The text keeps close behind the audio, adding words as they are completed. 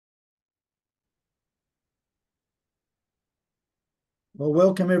Well,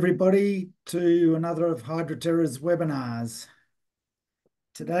 welcome everybody to another of Hydroterra's webinars.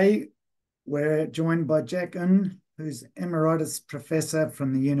 Today, we're joined by Jack Ng, who's Emeritus Professor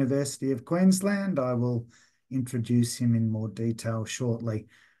from the University of Queensland. I will introduce him in more detail shortly.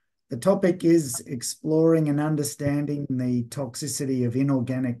 The topic is exploring and understanding the toxicity of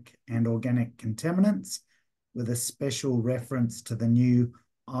inorganic and organic contaminants, with a special reference to the new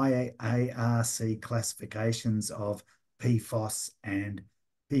IARC classifications of PFOS and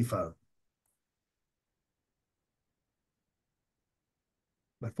PFOA.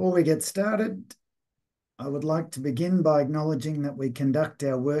 Before we get started, I would like to begin by acknowledging that we conduct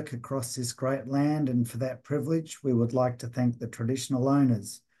our work across this great land, and for that privilege, we would like to thank the traditional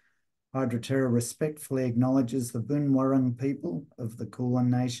owners. Hydroterra respectfully acknowledges the Boonwurrung people of the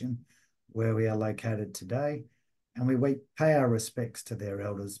Kulin Nation, where we are located today, and we pay our respects to their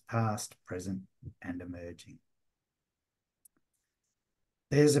elders past, present, and emerging.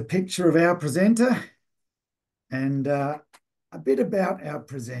 There's a picture of our presenter and a bit about our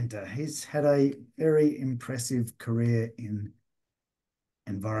presenter. He's had a very impressive career in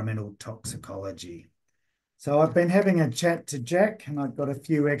environmental toxicology. So I've been having a chat to Jack, and I've got a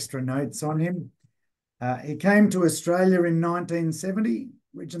few extra notes on him. He came to Australia in 1970,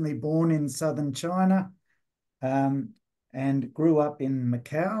 originally born in southern China, and grew up in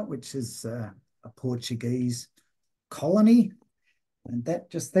Macau, which is a Portuguese colony. And that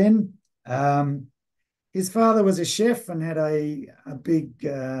just then, his father was a chef and had a big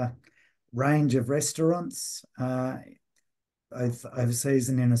range of restaurants, both overseas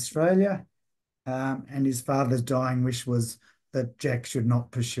and in Australia. And his father's dying wish was that Jack should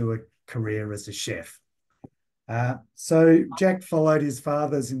not pursue a career as a chef. So Jack followed his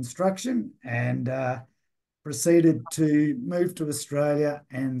father's instruction and proceeded to move to Australia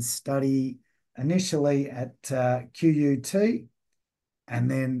and study initially at QUT, and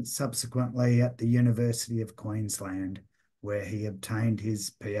then subsequently at the University of Queensland, where he obtained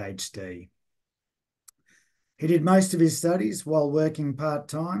his PhD. He did most of his studies while working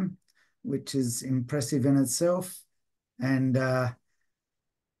part-time, which is impressive in itself, and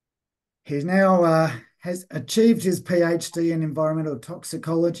he now has achieved his PhD in environmental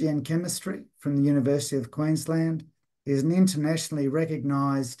toxicology and chemistry from the University of Queensland. He is an internationally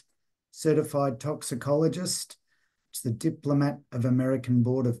recognised certified toxicologist. It's the Diplomat of American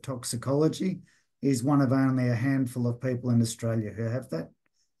Board of Toxicology. He's one of only a handful of people in Australia who have that.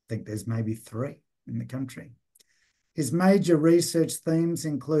 I think there's maybe 3 in the country. His major research themes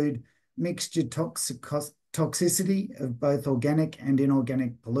include mixture toxicity of both organic and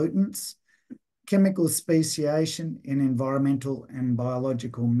inorganic pollutants, chemical speciation in environmental and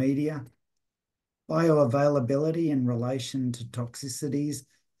biological media, bioavailability in relation to toxicities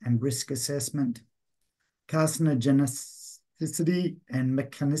and risk assessment, carcinogenicity and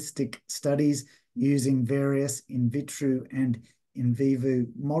mechanistic studies using various in vitro and in vivo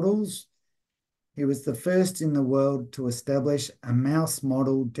models. He was the first in the world to establish a mouse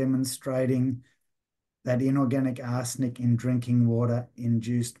model demonstrating that inorganic arsenic in drinking water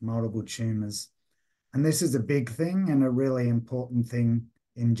induced multiple tumours. And this is a big thing and a really important thing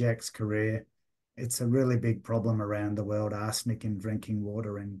in Jack's career. It's a really big problem around the world, arsenic in drinking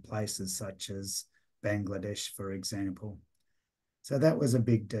water in places such as Bangladesh, for example. So that was a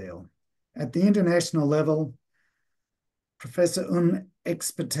big deal. At the international level, Professor Ng's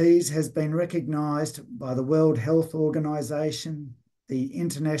expertise has been recognised by the World Health Organization, the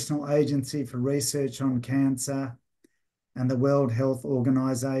International Agency for Research on Cancer, and the World Health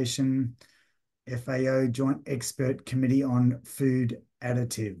Organization FAO Joint Expert Committee on Food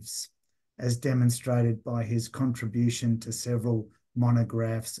Additives, as demonstrated by his contribution to several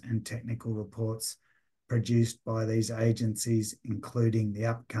monographs and technical reports produced by these agencies, including the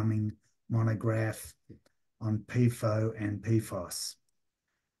upcoming monograph on PFOA and PFOS.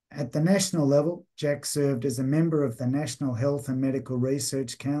 At the national level, Jack served as a member of the National Health and Medical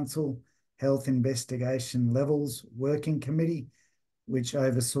Research Council Health Investigation Levels Working Committee, which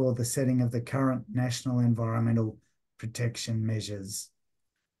oversaw the setting of the current national environmental protection measures.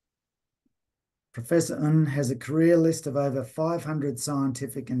 Professor Ng has a career list of over 500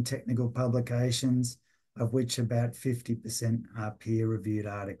 scientific and technical publications, of which about 50% are peer-reviewed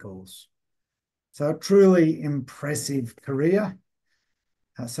articles. So a truly impressive career.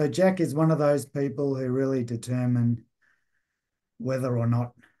 So Jack is one of those people who really determine whether or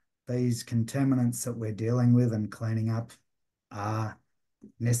not these contaminants that we're dealing with and cleaning up are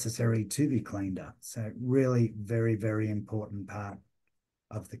necessary to be cleaned up. So really very, very important part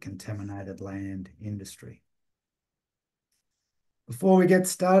of the contaminated land industry. Before we get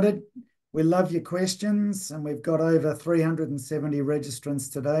started, We love your questions, and we've got over 370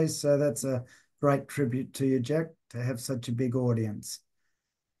 registrants today, so that's a great tribute to you, Jack, to have such a big audience.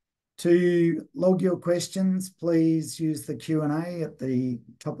 To log your questions, please use the Q&A at the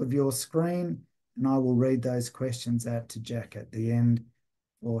top of your screen, and I will read those questions out to Jack at the end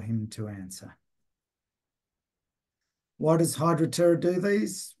for him to answer. Why does Hydroterra do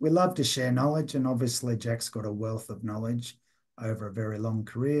these? We love to share knowledge, and obviously Jack's got a wealth of knowledge over a very long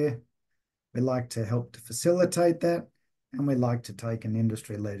career. We like to help to facilitate that, and we like to take an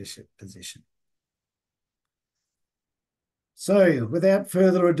industry leadership position. So without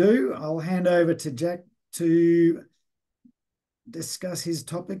further ado, I'll hand over to Jack to discuss his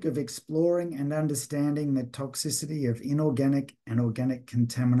topic of exploring and understanding the toxicity of inorganic and organic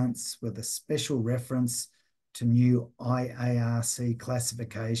contaminants with a special reference to new IARC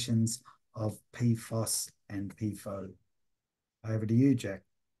classifications of PFOS and PFOA. Over to you, Jack.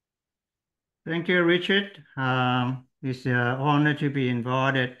 Thank you, Richard. It's an honor to be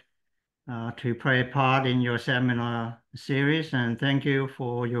invited to play a part in your seminar series, and thank you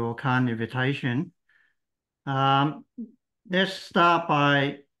for your kind invitation. Let's start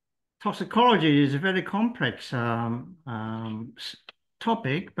by toxicology is a very complex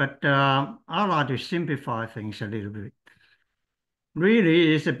topic, but I like to simplify things a little bit.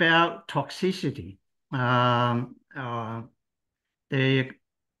 Really, it's about toxicity.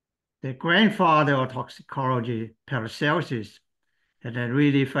 The grandfather of toxicology, Paracelsus, had a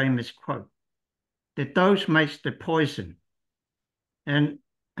really famous quote: "The dose makes the poison," and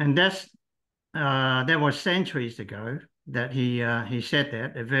that was centuries ago that he said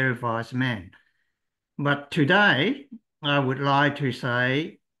that, a very wise man. But today, I would like to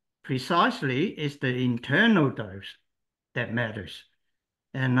say precisely it's the internal dose that matters,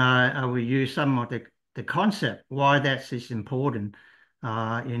 and I will use some of the concept why that is important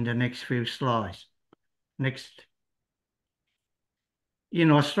in the next few slides. Next. In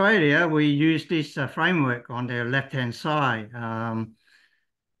Australia, we use this framework on the left-hand side, and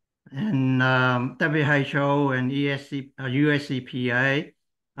WHO and USEPA,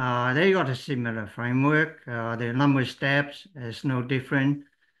 they got a similar framework. The number of steps is no different.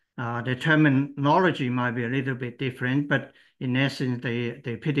 The terminology might be a little bit different, but in essence,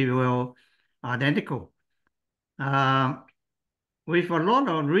 they're pretty well identical. With a lot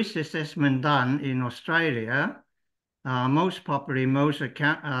of risk assessment done in Australia, most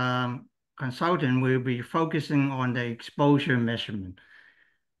consultant will be focusing on the exposure measurement.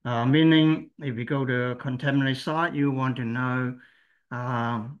 Meaning, if you go to a contaminant site, you want to know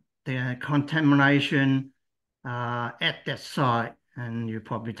the contamination at that site, and you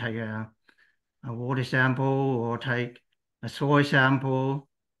probably take a water sample or take a soil sample,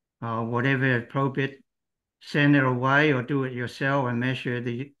 whatever appropriate, send it away or do it yourself and measure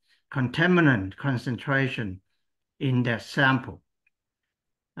the contaminant concentration in that sample.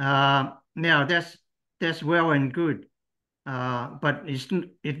 Now, that's well and good. But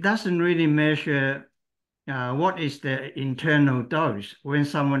it doesn't really measure what is the internal dose when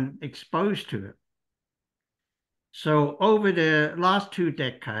someone exposed to it. So over the last 2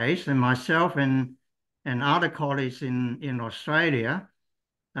 decades, and myself and other colleagues in Australia,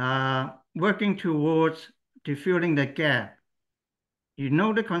 working towards filling the gap. You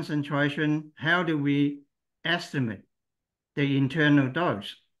know the concentration, how do we estimate the internal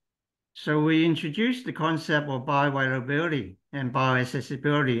dose? So we introduced the concept of bioavailability and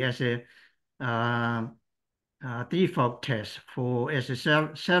bioaccessibility as a default test as a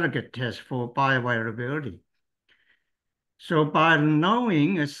surrogate test for bioavailability. So by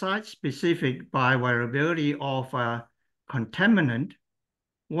knowing a site-specific bioavailability of a contaminant,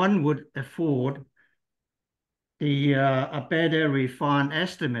 one would afford a better refined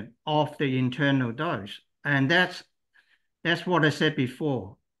estimate of the internal dose. And that's what I said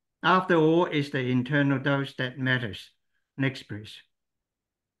before. After all, it's the internal dose that matters. Next, please.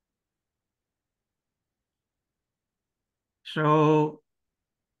 So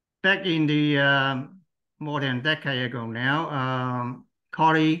back in the more than a decade ago now,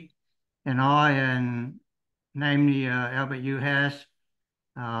 Corey and I, and namely Albert Uhas,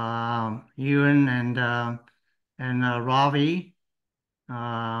 Ewan and Ravi,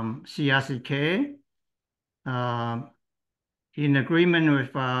 CRCK, in agreement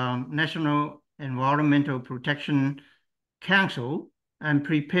with National Environmental Protection Council, and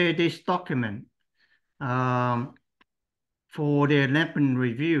prepared this document for the NEPM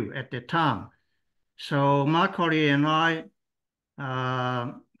review at the time. So my colleague and I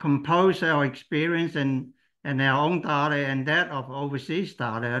composed our experience and our own data and that of overseas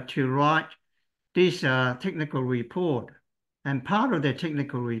data to write this technical report And part of the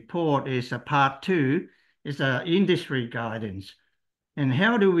technical report is part 2 is industry guidance. And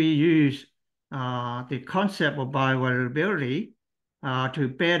how do we use the concept of bioavailability to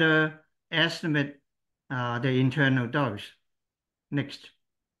better estimate the internal dose? Next.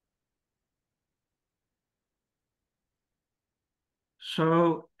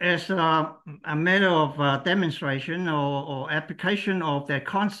 So as a matter of demonstration or application of that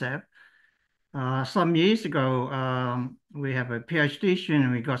concept, some years ago, we have a PhD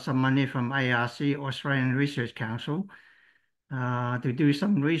student, we got some money from IARC, Australian Research Council, to do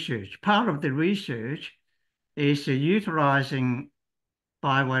some research. Part of the research is utilizing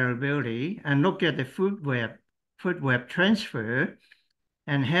bioavailability and look at the food web transfer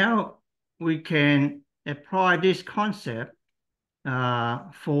and how we can apply this concept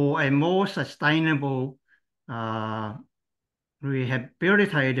for a more sustainable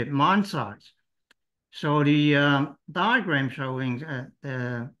rehabilitated mine sites. So the diagram showing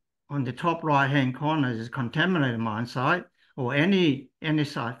on the top right-hand corner is contaminated mine site, or any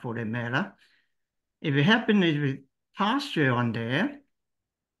site for that matter. If it happens with pasture on there,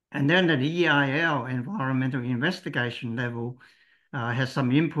 and then the EIL, environmental investigation level, has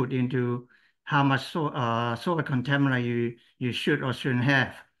some input into how much soil contaminant you should or shouldn't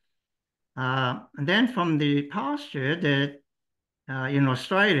have. And then from the pasture that in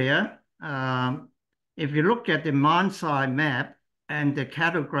Australia, if you look at the mine site map and the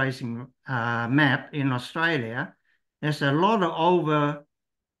cattle grazing map in Australia, there's a lot of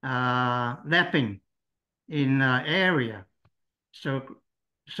overlapping in area. So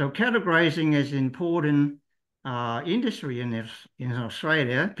cattle grazing is important industry in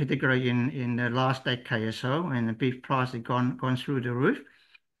Australia, particularly in the last decade or so, and the beef price has gone through the roof.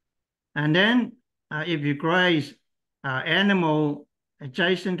 And then if you graze animal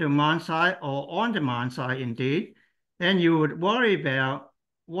adjacent to mine site or on the mine site indeed, then you would worry about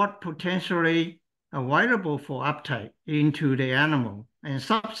what potentially available for uptake into the animal and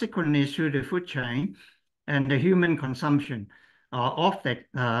subsequently through the food chain and the human consumption of that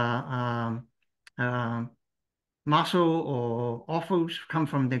muscle or offals come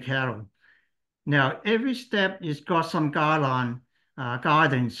from the cattle. Now, every step has got some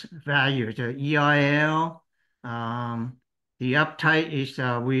guidance values, the EIL, the uptake is,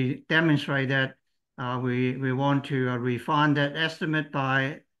 we demonstrate that we want to refine that estimate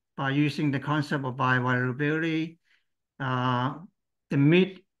by using the concept of bioavailability. The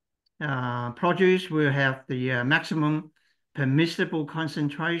meat produce will have the maximum permissible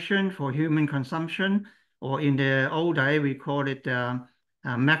concentration for human consumption, or in the old day, we call it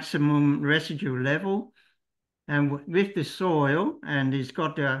maximum residue level. And with the soil, and it's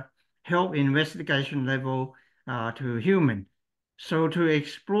got the health investigation level to human. So to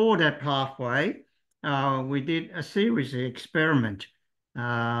explore that pathway, we did a series of experiments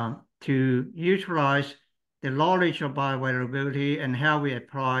to utilize the knowledge of bioavailability and how we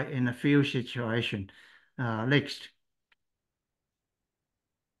apply in a field situation. Next.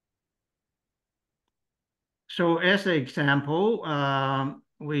 So as an example,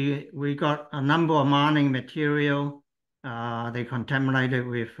 we got a number of mining material. They contaminated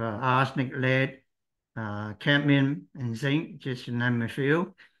with arsenic, lead, cadmium, and zinc, just to name a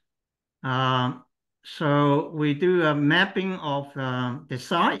few. So we do a mapping of the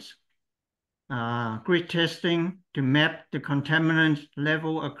sites, grid testing to map the contaminant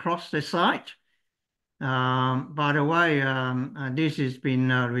level across the site. By the way, this has been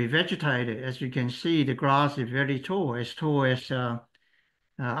revegetated. As you can see, the grass is very tall as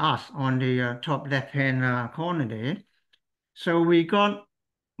us on the top left-hand corner there. So we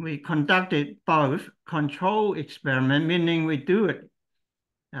conducted both control experiment, meaning we do it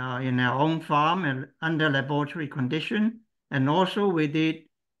in our own farm and under laboratory condition, and also we did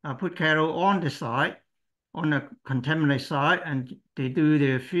put cattle on the site, on a contaminated site, and they do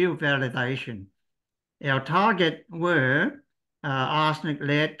the field validation. Our target were arsenic,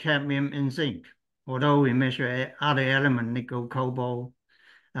 lead, cadmium, and zinc, although we measure other elements, nickel, cobalt,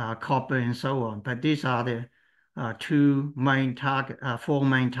 copper, and so on. But these are the four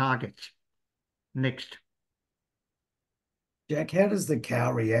main targets. Next. Jack, how does the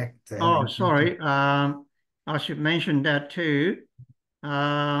cow react? Oh, sorry. I should mention that too.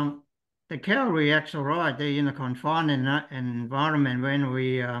 The cow reacts all right. They're in a confined environment when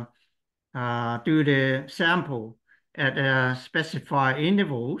we do the sample at specified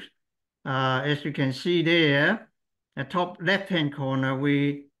intervals. As you can see there, at top left-hand corner,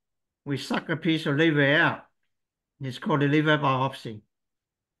 we suck a piece of liver out. It's called a liver biopsy.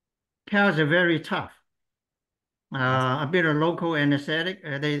 Cows are very tough. A bit of local anesthetic.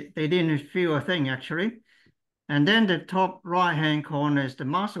 They didn't feel a thing actually. And then the top right-hand corner is the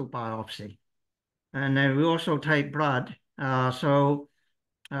muscle biopsy. And then we also take blood. So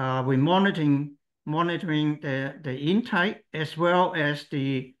we're monitoring the intake as well as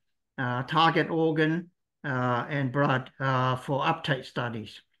the target organ and blood for uptake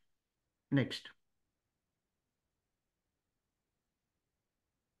studies. Next.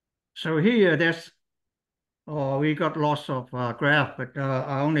 So here, we got lots of graph, but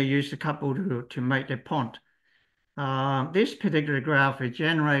I only used a couple to make the point. This particular graph is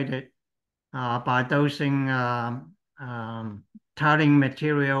generated by dosing tiling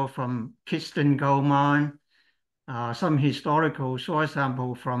material from Keystone Gold Mine, some historical soil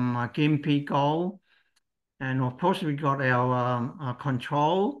sample from Gympie Gold, and of course we got our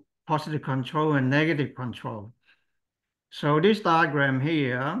control, positive control and negative control. So this diagram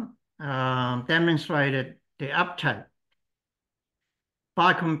here demonstrated the uptake.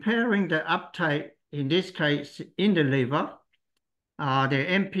 By comparing the uptake, in this case in the liver, the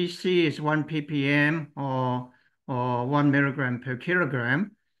MPC is 1 ppm or 1 milligram per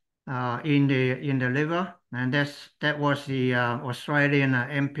kilogram in the liver, and that was the Australian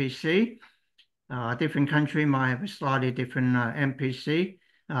MPC. Different country might have a slightly different MPC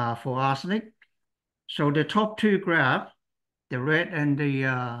for arsenic. So the top two graphs, the red and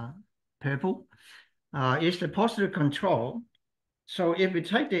the purple, is the positive control. So if we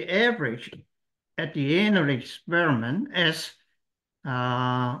take the average at the end of the experiment as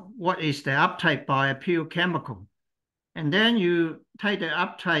what is the uptake by a pure chemical, and then you take the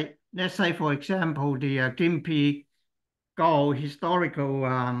uptake, let's say for example the Gympie Gold historical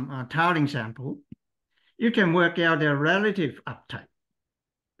tiling sample, you can work out the relative uptake.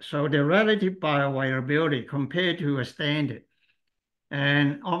 So the relative bioavailability compared to a standard.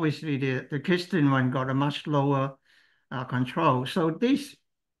 And obviously the Keystone one got a much lower control. So this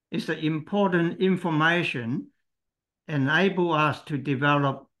is the important information enable us to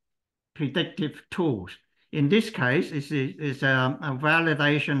develop predictive tools. In this case, it's a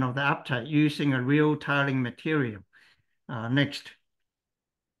validation of the uptake using a real tiling material. Next.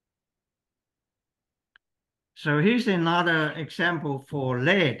 So here's another example for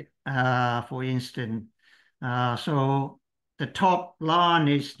lead, for instance. So the top line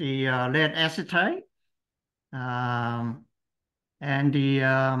is the lead acetate, and the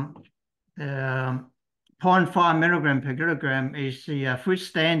 0.5 milligram per kilogram is the food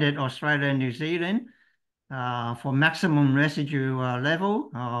standard Australia and New Zealand for maximum residue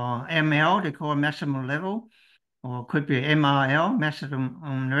level, or ML, they call it maximum level, or could be MRL,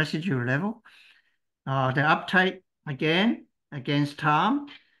 maximum residue level. The uptake, again, against time.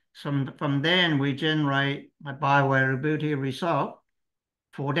 From then, we generate a bioavailability result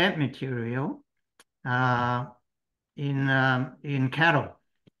for that material in cattle.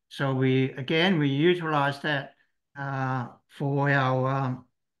 So we utilize that for our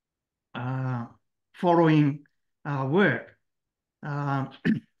following work.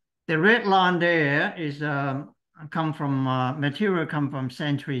 The red line there is material come from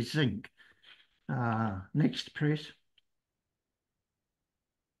Century Zinc. Next, please.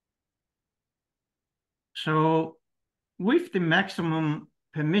 So with the maximum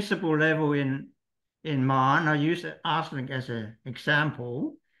permissible level in mind, I use arsenic as an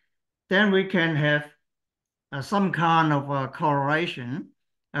example, then we can have some kind of correlation,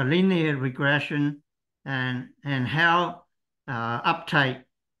 a linear regression, and how uptake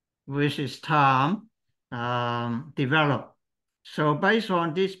versus time develop. So based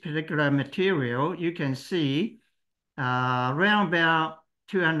on this particular material, you can see around about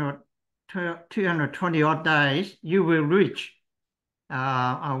 220 odd days, you will reach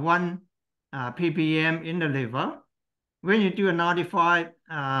a 1 ppm in the liver. When you do a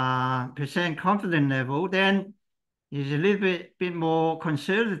 95% confidence level, then it's a little bit more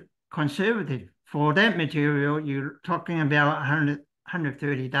conservative. For that material, you're talking about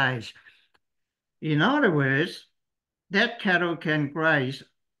 130 days. In other words, that cattle can graze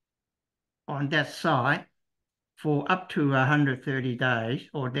on that site for up to 130 days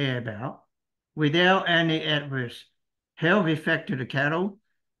or thereabout without any adverse health effect to the cattle,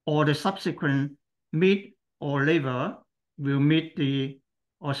 or the subsequent meat or liver will meet the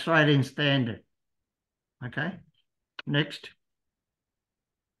Australian standard. Okay, next.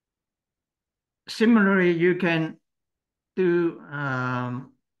 Similarly, you can do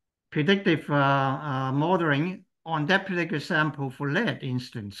predictive modeling on that particular sample for lead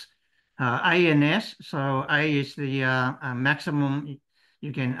instance. A and S, so A is the maximum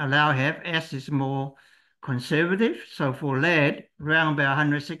you can allow have, S is more conservative. So for lead, around about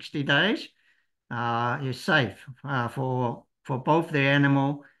 160 days is safe for both the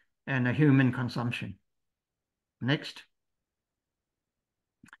animal and the human consumption. Next.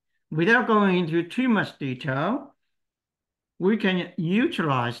 Without going into too much detail, we can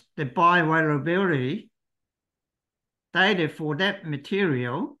utilize the bioavailability data for that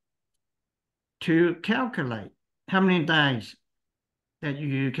material to calculate how many days that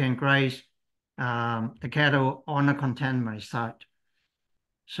you can graze the cattle on a contaminated site.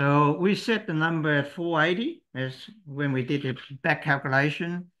 So we set the number at 480 as when we did the back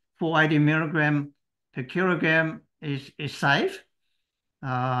calculation. 480 milligram per kilogram is safe.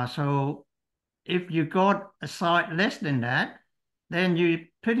 So if you got a site less than that, then you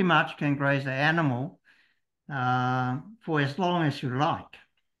pretty much can graze the animal for as long as you like.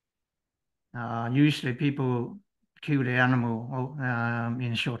 Usually people kill the animal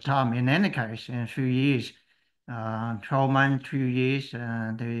in a short time. In any case, in a few years, 12 months, 2 years,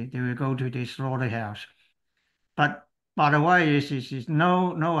 they will go to the slaughterhouse. But by the way, is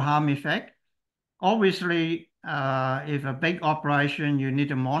no harm effect. Obviously, if a big operation, you need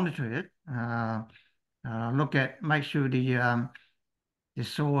to monitor it. Make sure the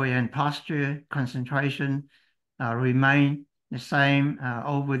soil and pasture concentration remain the same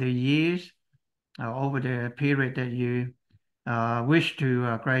over the years, over the period that you wish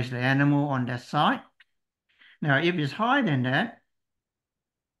to graze the animal on that site. Now, if it's higher than that,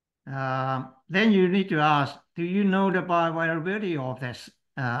 then you need to ask, do you know the bioavailability of that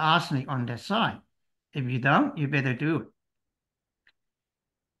arsenic on that site? If you don't, you better do it.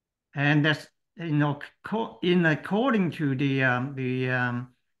 And that's, according to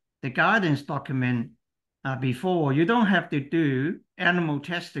the guidance document before, you don't have to do animal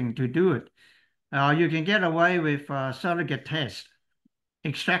testing to do it. You can get away with surrogate tests,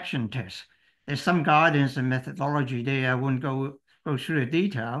 extraction tests. There's some guidance and methodology there. I wouldn't go through the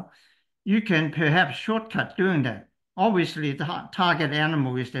detail. You can perhaps shortcut doing that. Obviously, the target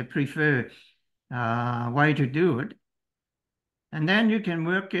animal is the preferred way to do it. And then you can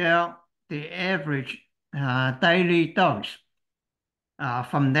work out the average daily dose.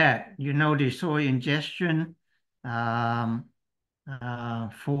 From that, you know the soil ingestion for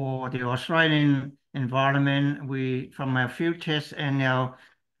the Australian environment. From our field tests and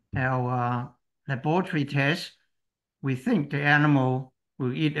our laboratory tests, we think the animal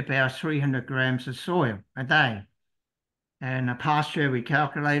will eat about 300 grams of soil a day. And the pasture, we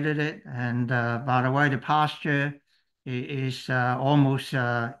calculated it. And by the way, the pasture is almost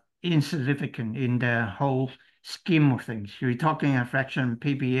insignificant in the whole scheme of things. You're talking a fraction of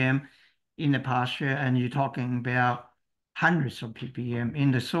ppm in the pasture, and you're talking about hundreds of ppm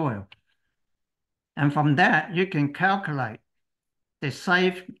in the soil. And from that, you can calculate the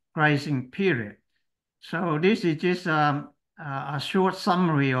safe grazing period. So this is just a short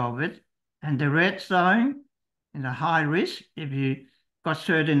summary of it. And the red zone in the high risk, if you got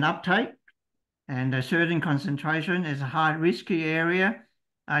certain uptake and a certain concentration is a high risky area,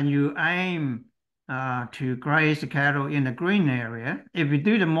 and you aim to graze the cattle in the green area. If you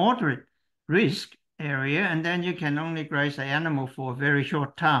do the moderate risk area, and then you can only graze the animal for a very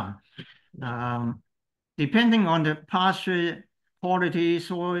short time. Depending on the pasture quality,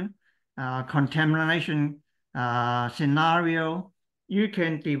 soil, contamination scenario, you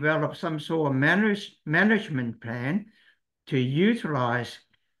can develop some sort of management plan to utilize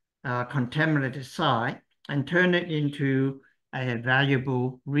contaminated site and turn it into a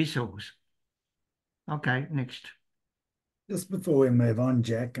valuable resource. Okay, next. Just before we move on,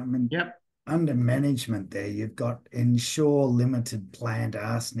 Jack, I mean, Yep. under management there, you've got ensure limited planned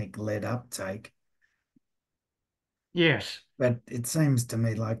arsenic-led uptake. Yes. But it seems to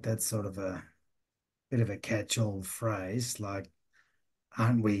me like that's sort of a bit of a catch-all phrase. Like,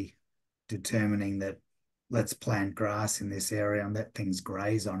 aren't we determining that let's plant grass in this area and let things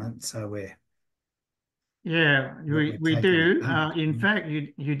graze on it? So we do. In fact,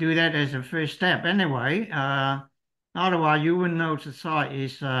 you do that as a first step anyway. Otherwise, you wouldn't know the site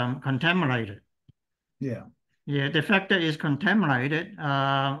is contaminated. Yeah. Yeah, the fact that it's contaminated,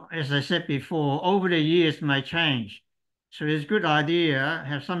 as I said before, over the years may change. So it's a good idea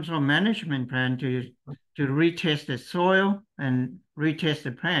have some sort of management plan to retest the soil and retest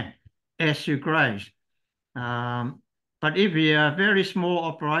the plant as you graze. But if you're a very small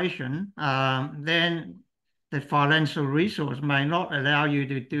operation, then the financial resource may not allow you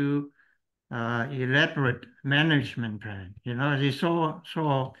to do elaborate management plan. You know, it's so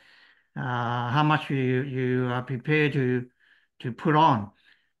how much you are prepared to put on.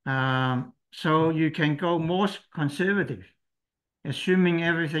 So you can go more conservative, assuming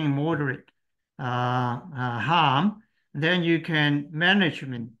everything moderate harm. Then you can manage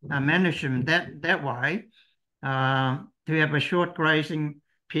them that way to have a short grazing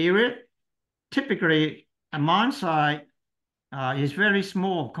period. Typically, a mine site is very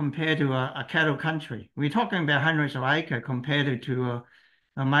small compared to a cattle country. We're talking about hundreds of acres compared to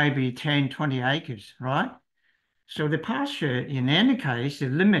maybe 10, 20 acres, right? So the pasture in any case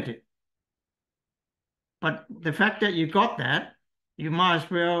is limited. But the fact that you got that, you might as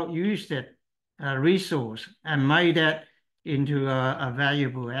well use that resource and make that into a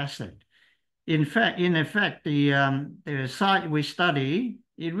valuable asset. In effect, the site we study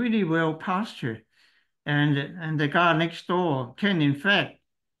is really well pastured, and the guy next door can in fact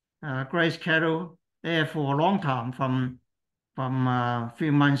graze cattle there for a long time, from a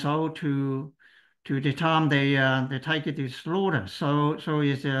few months old to the time they take it to slaughter. So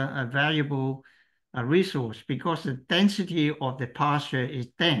it's a valuable resource because the density of the pasture is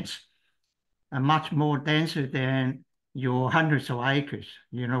dense, and much more denser than your hundreds of acres.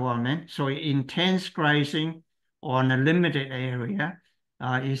 You know what I mean? So intense grazing on a limited area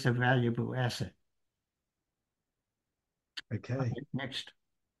is a valuable asset. Okay. Next.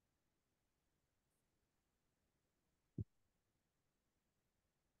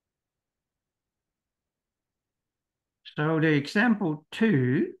 So the example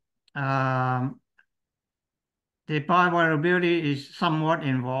 2, the bioavailability is somewhat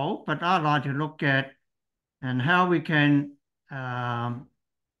involved, but I'd like to look at and how we can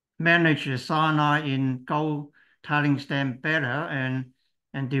manage the cyanide in gold tailings dam better,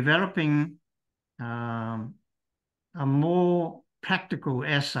 and developing a more practical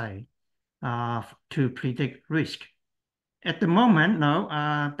assay to predict risk. At the moment, no,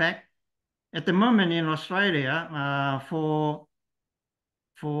 at the moment in Australia, for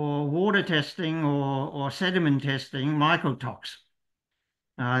water testing or sediment testing, microtox,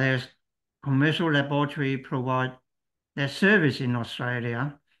 there's commercial laboratory provide that service in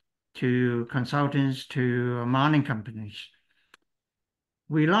Australia to consultants, to mining companies.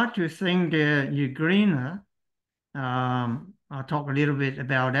 We like to think that greener, I'll talk a little bit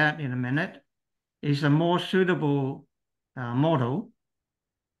about that in a minute, is a more suitable model,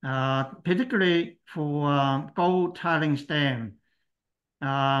 particularly for gold tailings dam.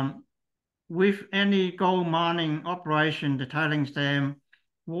 With any gold mining operation, the tailings dam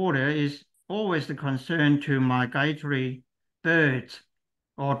water is always the concern to migratory birds,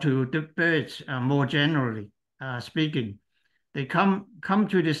 or to the birds more generally speaking. They come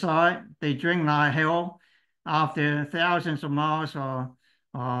to the site, they drink like hell after thousands of miles or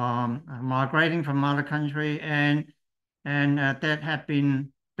migrating from other country, and that have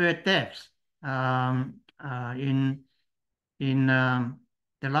been bird deaths in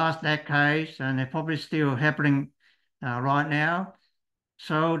the last decades, and they're probably still happening right now.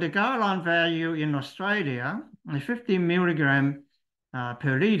 So the guideline value in Australia is 50 milligram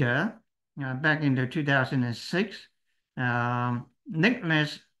per litre back in 2006.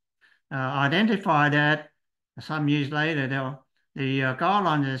 Nicholas identified that some years later, the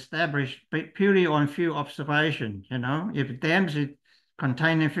guidelines established purely on few observations. You know, if dams is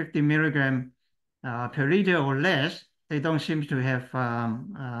containing 50 milligram per litre or less, they don't seem to have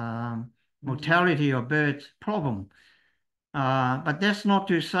mortality or birds problem. But that's not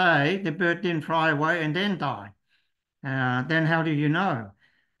to say the bird didn't fly away and then die. Then how do you know?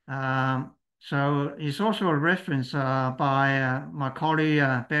 So it's also a reference by my colleague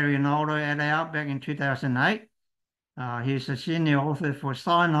Barry Naldo et al. Back in 2008. He's a senior author for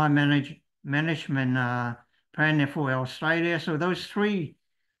cyanide management planning for Australia. So those 3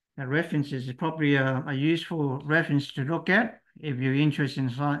 references is probably a useful reference to look at if you're interested in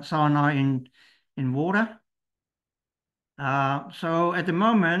cyanide in water. So at the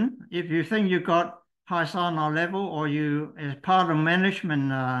moment, if you think you've got high cyanide level, or you, as part of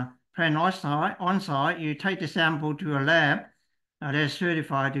management plan on site, you take the sample to a lab they're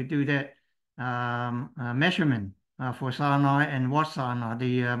certified to do that measurement for cyanide and what cyanide,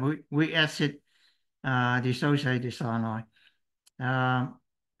 the weak acid dissociated cyanide.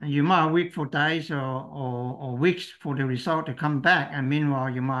 You might wait for days or weeks for the result to come back, and meanwhile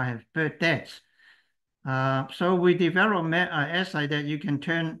you might have bird deaths. So we developed an assay that you can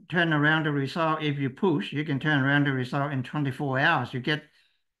turn around the result. If you push, you can turn around the result in 24 hours. You get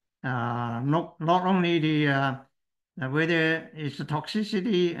not only the whether it's a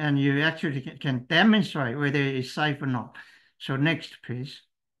toxicity, and you actually can demonstrate whether it's safe or not. So next, please.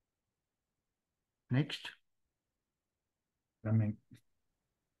 Next.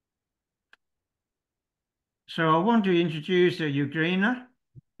 So I want to introduce a euglena.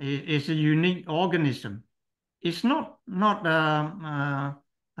 It's a unique organism. It's not a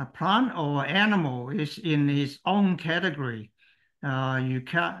plant or animal. It's in its own category.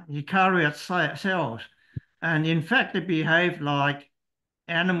 Eukaryote cells, and in fact, they behave like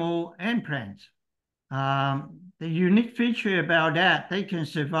animal and plants. The unique feature about that, they can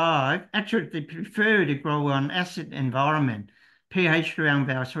survive. Actually, they prefer to grow on acid environment, pH around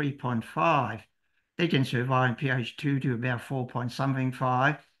about 3.5. They can survive in pH 2 to about 4 point something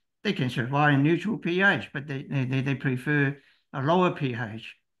 5. They can survive in neutral pH, but they prefer a lower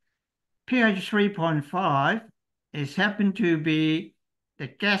pH. pH 3.5 is happen to be the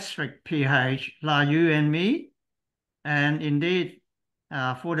gastric pH, like you and me, and indeed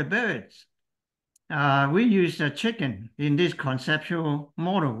for the birds. We use a chicken in this conceptual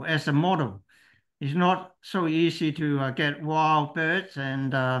model as a model. It's not so easy to get wild birds,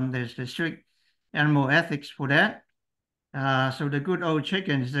 and there's the strict animal ethics for that. So the good old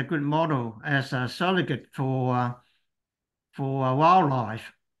chicken is a good model as a surrogate for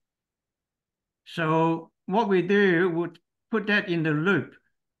wildlife. So what we do would put that in the loop.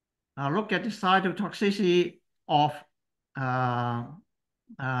 Look at the cytotoxicity of WAD,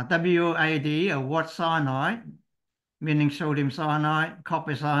 or wart cyanide, meaning sodium cyanide,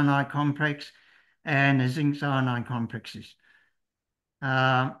 copper cyanide complex, and the zinc cyanide complexes.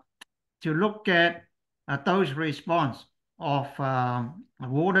 To look at dose response of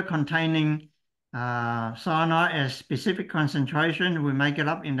water containing cyanide as specific concentration, we make it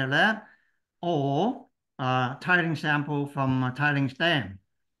up in the lab, or tailing sample from a tailings dam.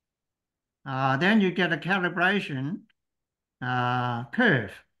 Then you get a calibration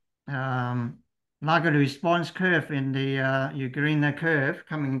curve, like a response curve in the Euglena curve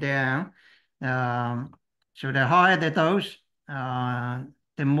coming down. So the higher the dose,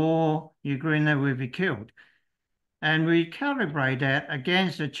 the more Euglena will be killed. And we calibrate that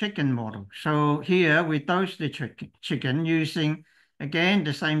against the chicken model. So here we dose the chicken using, again,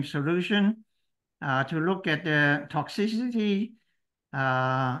 the same solution to look at the toxicity,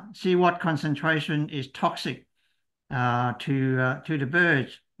 see what concentration is toxic to the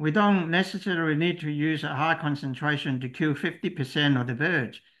birds. We don't necessarily need to use a high concentration to kill 50% of the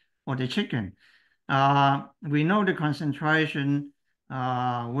birds or the chicken. We know the concentration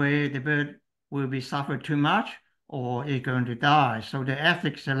where the bird will be suffered too much or is going to die. So the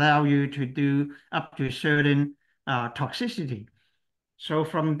ethics allow you to do up to certain toxicity. So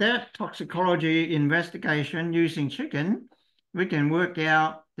from that toxicology investigation using chicken, we can work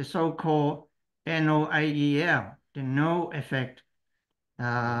out the so-called NOAEL, the no effect,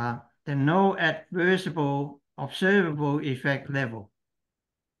 the no adversable observable effect level.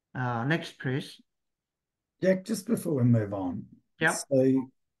 Next, please. Jack, just before we move on, Yep. so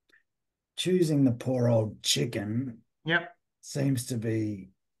choosing the poor old chicken Yep. seems to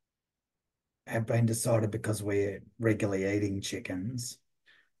have been decided because we're regularly eating chickens.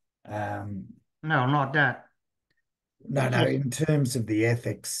 No, not that. No, It's no, just, in terms of the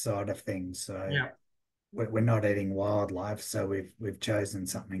ethics side of things. So yeah. we're not eating wildlife, so we've chosen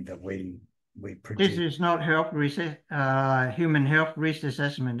something that we This produce. is not health risk, human health risk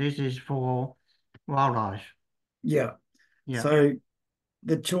assessment. This is for wildlife. Yeah. Yeah. So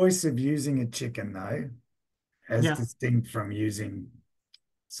the choice of using a chicken, though, as Yeah. distinct from using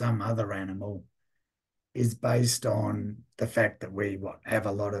some other animal, is based on the fact that we have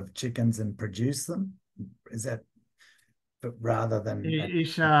a lot of chickens and produce them. Is that, but rather than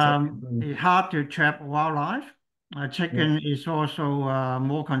It's technical, hard to trap wildlife. yeah, Chicken is also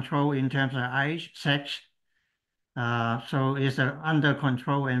more controlled in terms of age, sex. So it's an under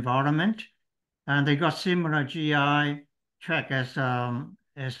control environment, and they got similar GI tract as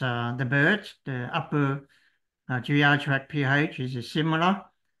the birds. The upper GI tract pH is similar,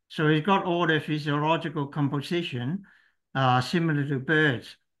 so it's got all the physiological composition similar to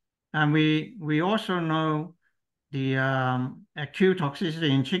birds. And we also know the acute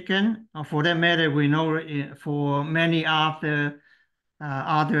toxicity in chicken. For that matter, we know for many other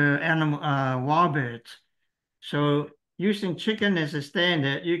animal wild birds. So using chicken as a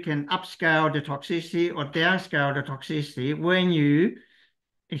standard, you can upscale the toxicity or downscale the toxicity when you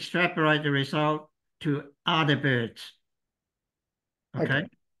extrapolate the result to other birds. Okay. okay.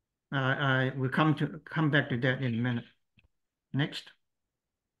 I will come back to that in a minute. Next.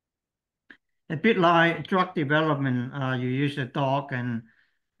 A bit like drug development, you use a dog and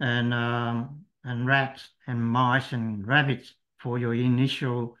rats and mice and rabbits for your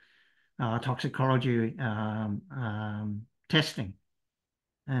initial toxicology testing,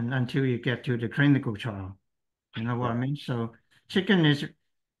 and until you get to the clinical trial. You know what I mean? So chicken is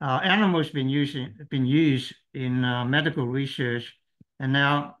animals been used in medical research and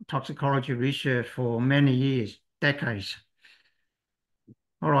now toxicology research for many years, decades.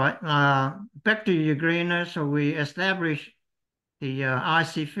 All right, back to Euglena. So we established the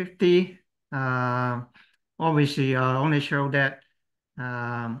IC50. Obviously, I only show that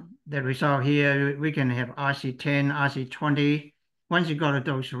the result here, we can have RC10, RC20. Once you got a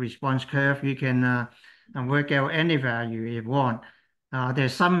dose response curve, you can work out any value you want.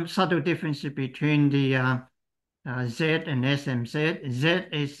 There's some subtle differences between the Z and SMZ. Z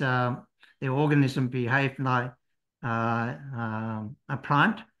is the organism behave like a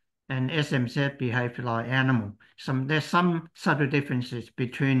plant, and SMZ behave like animal. There's some subtle differences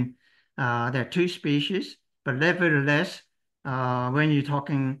between the two species, but nevertheless, when you're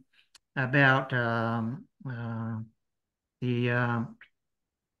talking about the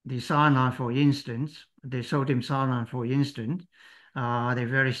the cyanide, for instance, the sodium cyanide, for instance, they're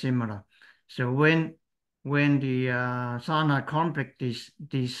very similar. So when the cyanide complex is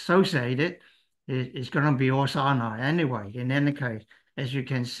dissociated, it's going to be all cyanide anyway. In any case, as you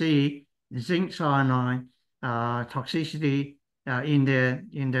can see, zinc cyanide toxicity in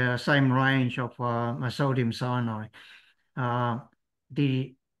the same range of sodium cyanide.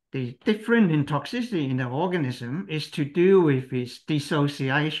 The difference in toxicity in the organism is to do with its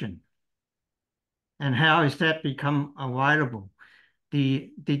dissociation. And how is that become available?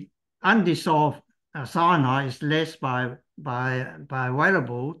 The undissolved cyanide is less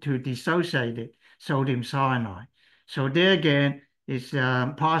bioavailable to dissociated sodium cyanide. So there again, it's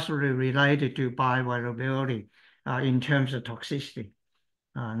partially related to bioavailability in terms of toxicity.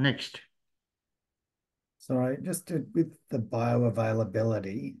 Next. Sorry, with the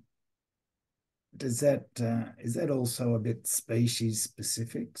bioavailability, is that also a bit species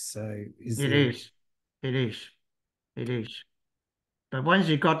specific? So It is. But once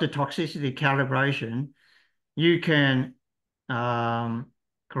you got the toxicity calibration, you can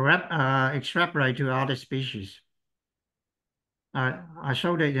extrapolate to other species. I'll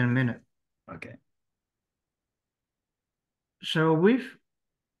show that in a minute. Okay. So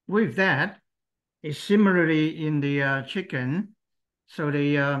with that, it's similarly in the chicken. So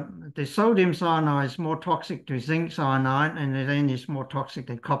the sodium cyanide is more toxic to zinc cyanide, and then it's more toxic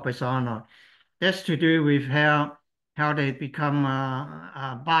than copper cyanide. That's to do with how they become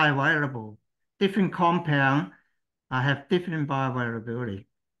bioavailable. Different compounds have different bioavailability.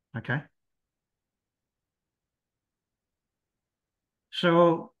 Okay.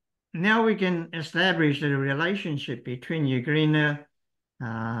 So now we can establish the relationship between Euglena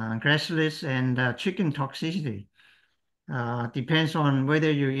gracilis and chicken toxicity. Depends on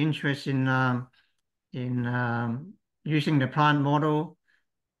whether you're interested in using the plant model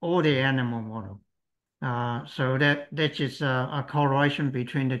or the animal model. So that's just a correlation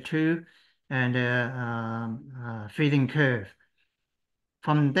between the two and the feeding curve.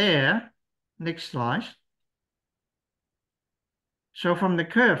 From there, next slide. So from the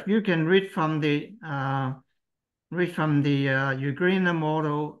curve, you can read from the Euglena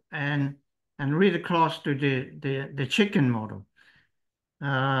model and read across to the chicken model.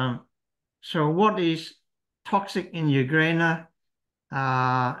 So what is toxic in Euglena?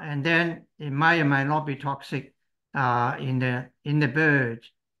 And then it may or may not be toxic in the bird.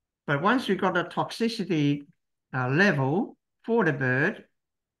 But once you got a toxicity level for the bird,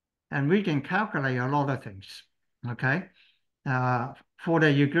 and we can calculate a lot of things, okay? For the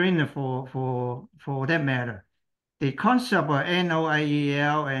Euglena, for that matter, the concept of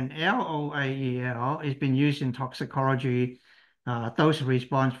NOAEL and LOAEL has been used in toxicology, dose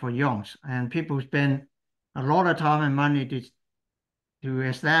response for yonks, and people spend a lot of time and money to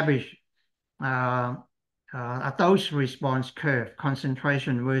establish a dose response curve,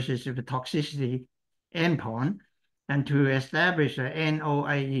 concentration versus the toxicity endpoint, and to establish a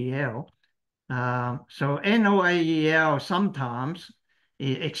NOAEL. So NOAEL sometimes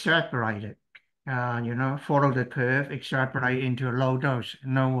is extrapolated, follow the curve, extrapolate into a low dose,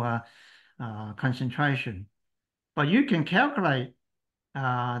 no concentration. But you can calculate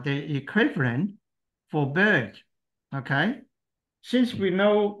the equivalent for birds, okay? Since we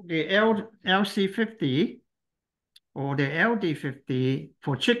know the LC50 or the LD50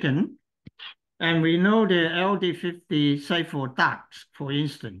 for chicken, and we know the LD50, say for ducks, for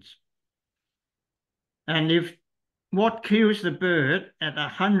instance, and if what kills the bird at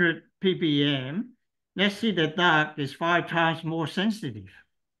 100 ppm, let's say the duck is 5 times more sensitive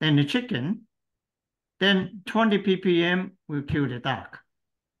than the chicken, then 20 ppm will kill the duck,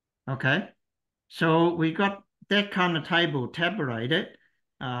 okay? So we got that kind of table tabulated.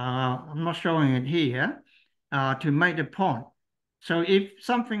 I'm not showing it here to make the point. So if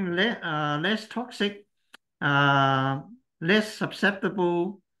something less toxic, less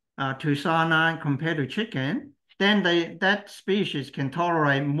susceptible to cyanide compared to chicken, then that species can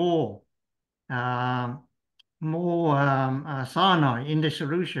tolerate more cyanide in the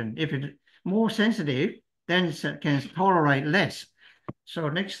solution. If it's more sensitive, then it can tolerate less. So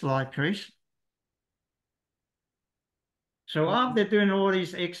next slide, please. So after doing all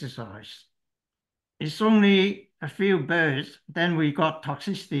these exercise, it's only a few birds, then we got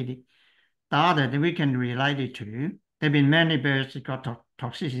toxicity data that we can relate it to. There have been many birds that got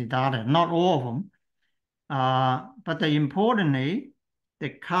toxicity data, not all of them. But importantly, the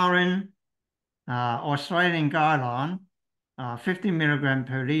current Australian guideline, 50 milligram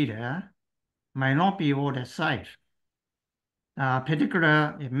per litre, may not be all that safe.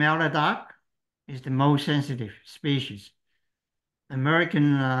 Particularly mallard duck is the most sensitive species.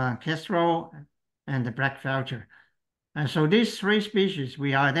 American kestrel and the black vulture. And so these three species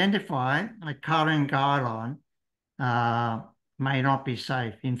we identify the current guideline may not be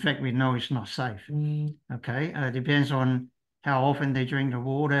safe. In fact, we know it's not safe. Okay, depends on how often they drink the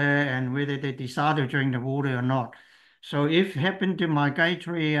water and whether they decide to drink the water or not. So if happen to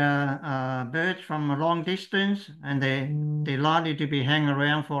migratory birds from a long distance and they're likely to be hanging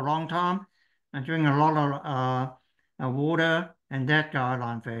around for a long time and drink a lot of water, and that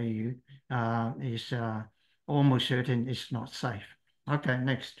guideline value is almost certain it's not safe. Okay,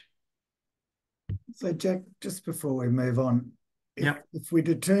 next. So, Jack, just before we move on, Yep. if we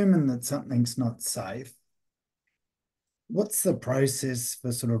determine that something's not safe, what's the process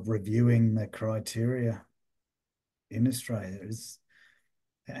for sort of reviewing the criteria in Australia?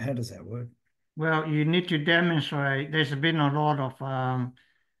 How does that work? Well, you need to demonstrate. There's been a lot of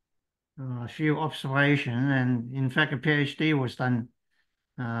a few observations, and in fact, a PhD was done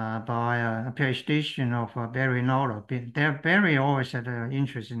by a PhD student of Barry Noller. Barry always had an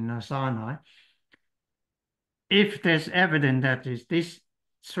interest in cyanide. If there's evidence that these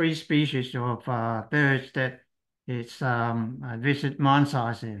three species of birds that visit mine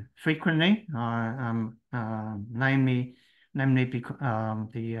sites frequently, namely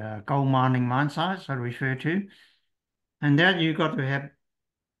the gold mining mine sites I refer to, and then you've got to have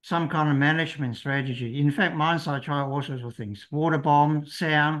some kind of management strategy. In fact, mine sites try all sorts of things: water bomb,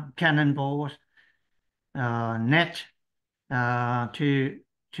 sound, cannonballs, net to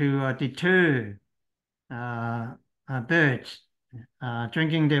deter birds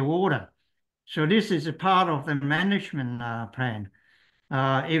drinking their water. So this is a part of the management plan.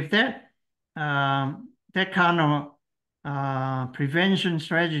 If that kind of prevention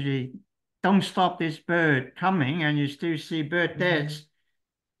strategy don't stop this bird coming, and you still see bird deaths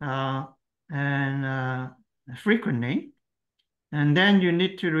and frequently, and then you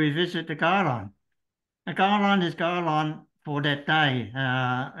need to revisit the guideline. A guideline is guideline for that day.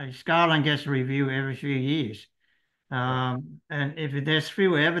 A guideline gets reviewed every few years. And if there's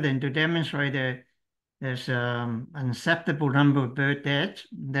few evidence to demonstrate that there's an acceptable number of bird deaths,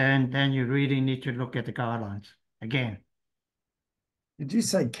 then you really need to look at the guidelines again. Did you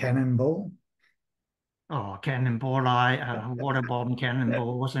say cannonball? Oh, cannonball, water bomb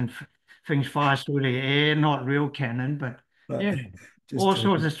cannonballs and things fire through the air, not real cannon, but yeah, all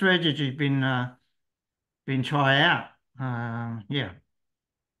sorts of strategies been tried out. Yeah.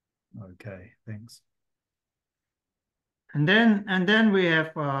 Okay, thanks. And then we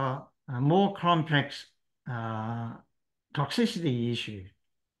have a more complex toxicity issue.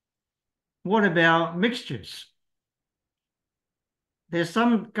 What about mixtures? There's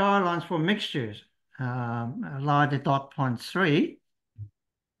some guidelines for mixtures, like the .3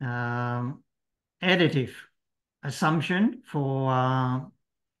 additive assumption for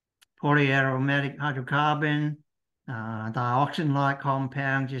polyaromatic hydrocarbon, dioxin-like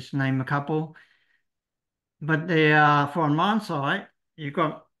compound, just name a couple. But they are for on one side, you've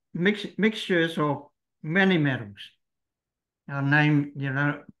got mixtures of many metals. I'll name,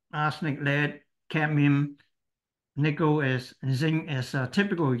 arsenic, lead, cadmium, nickel as zinc as a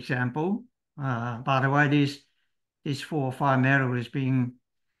typical example. By the way, these 4 or 5 metals is being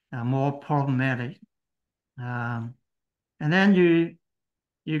more problematic. And then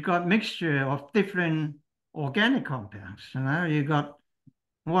you got mixture of different organic compounds.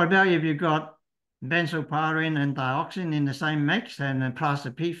 What about if you got benzopyrene and dioxin in the same mix, and plus the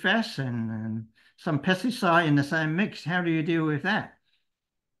PFAS and some pesticide in the same mix? How do you deal with that?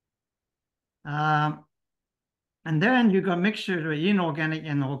 And then you got mixture of inorganic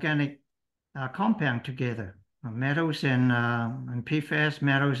and organic compound together, metals and PFAS,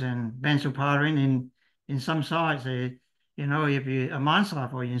 metals and benzopyrene in some sites. If a mine site,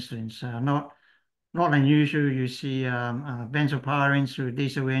 for instance, not unusual, you see benzopyrene through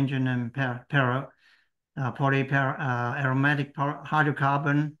diesel engine and polyaromatic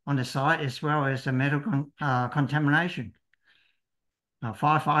hydrocarbon on the site, as well as the metal contamination,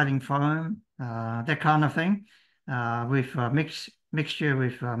 firefighting foam, that kind of thing, with mixture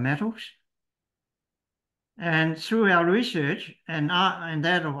with metals. And through our research and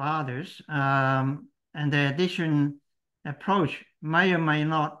that of others, and the addition approach may or may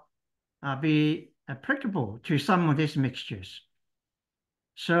not be applicable to some of these mixtures.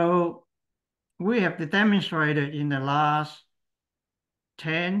 So we have demonstrated in the last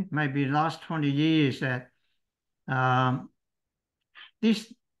 10, maybe last 20 years that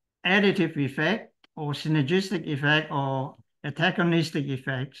this additive effect or synergistic effect or antagonistic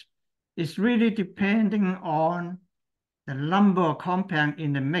effects is really depending on the number of compound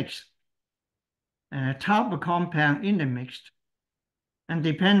in the mix and the type of compound in the mix, and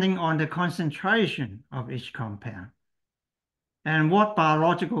depending on the concentration of each compound and what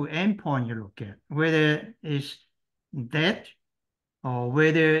biological endpoint you look at, whether it's death or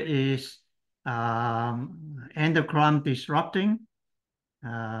whether it's endocrine disrupting,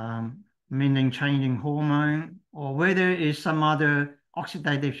 meaning changing hormone, or whether it's some other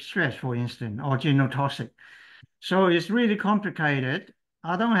oxidative stress, for instance, or genotoxic. So it's really complicated.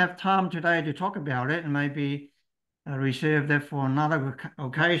 I don't have time today to talk about it, and maybe reserve that for another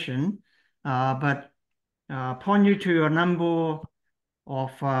occasion. But point you to a number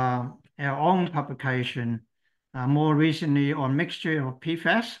of our own publication, more recently on mixture of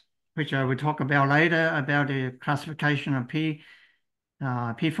PFAS, which I will talk about later, about the classification of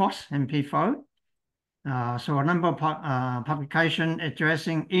PFOS and PFOA. So a number of publications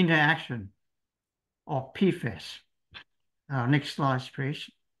addressing interaction of PFAS. Next slide, please.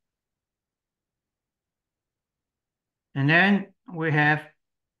 And then we have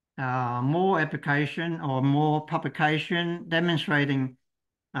more application or more publication demonstrating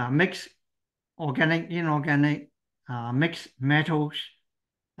mixed organic, inorganic, mixed metals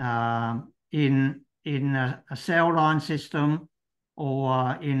in a cell line system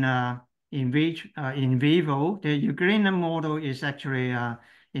or in vivo. The Ukrainian model is actually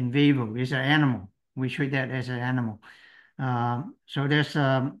in vivo, is an animal. We treat that as an animal. So there's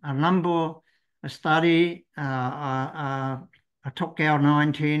a number of study, took out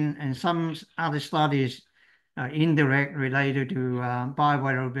 19 and some other studies indirect related to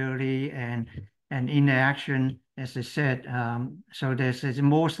bioavailability and interaction, as I said. So there's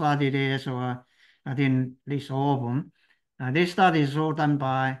more study there, so I didn't list all of them. This study is all done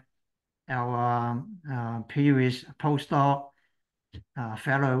by our previous postdoc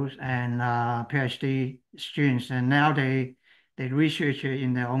fellows and PhD students, and now they research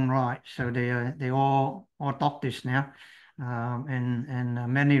in their own right. So they all doctors now,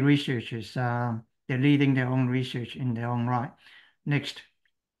 and many researchers they're leading their own research in their own right. Next.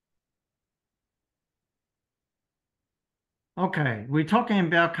 Okay, we're talking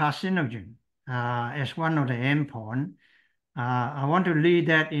about carcinogen as one of the endpoints. I want to lead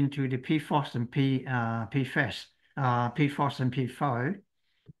that into the PFOS and PFAS, PFOS and PFOA.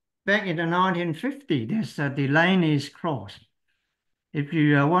 Back in the 1950s, there's a Delaney's clause. If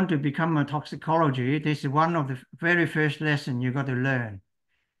you want to become a toxicology, this is one of the very first lessons you got to learn.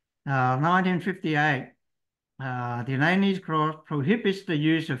 1958, Delaney's clause prohibits the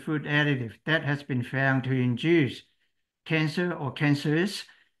use of food additive that has been found to induce cancer or cancers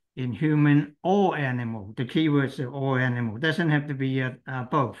in human or animal. The key words are or animal. Doesn't have to be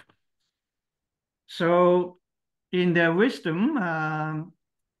both. So in their wisdom,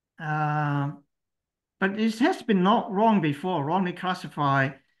 but it has been not wrong before, wrongly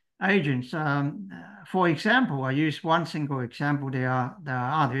classified agents. For example, I use one single example. There are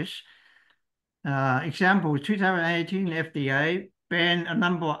others. Example, 2018 FDA banned a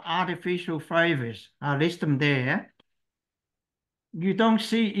number of artificial flavors. I list them there. You don't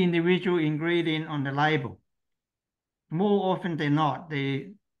see individual ingredient on the label. More often than not,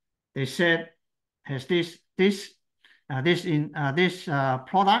 they said has this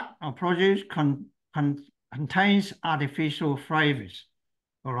product or produce contains artificial flavors.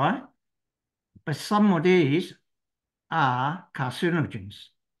 All right, but some of these are carcinogens,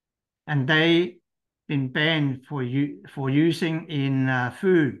 and they've been banned for using in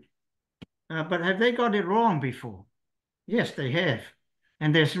food. But have they got it wrong before? Yes, they have.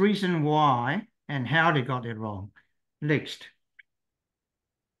 And there's reason why and how they got it wrong. Next.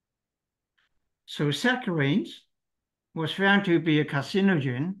 So saccharines was found to be a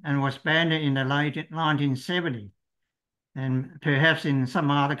carcinogen and was banned in the late 1970s and perhaps in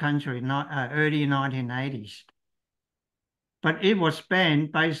some other country, early 1980s. But it was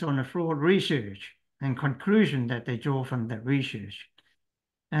banned based on the flawed research and conclusion that they draw from the research.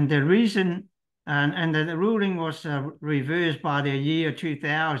 And the reason and the ruling was reversed by the year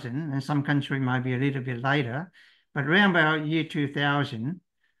 2000, and some country might be a little bit later, but around about year 2000,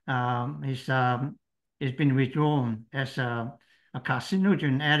 it's been withdrawn as a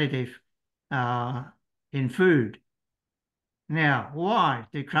carcinogen additive in food. Now, why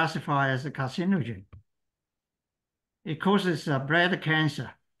they classify as a carcinogen? It causes bladder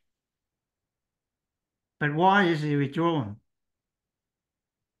cancer. But why is it withdrawn?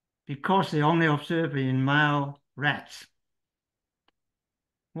 Because they only observe it in male rats.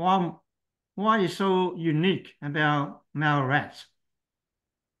 Why is so unique about male rats?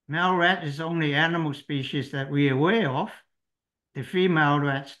 Male rat is only animal species that we're aware of. The female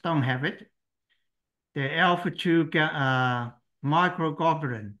rats don't have it. The alpha-2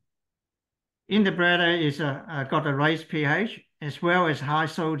 microglobulin in the bladder is got a raised pH as well as high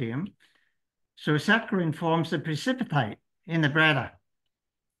sodium. So saccharin forms a precipitate in the bladder.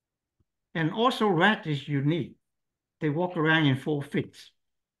 And also rat is unique. They walk around in 4 fits.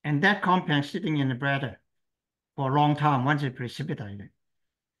 And that compound sitting in the bladder for a long time once it's precipitated.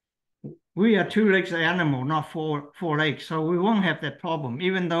 We are 2 legs animal, not four legs. So we won't have that problem,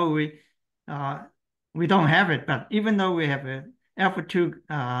 even though we don't have it. But even though we have a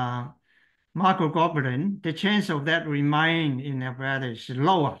alpha-2 microglobulin, the chance of that remain in our bladder is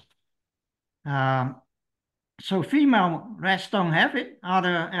lower. So female rats don't have it, other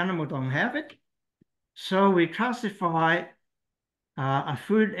animals don't have it. So we classify a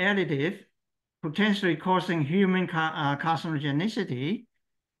food additive potentially causing human carcinogenicity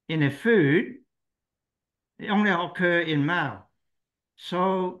in a food. It only occurs in male.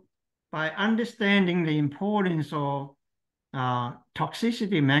 So by understanding the importance of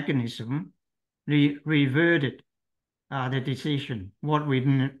toxicity mechanism, we reverted the decision, what we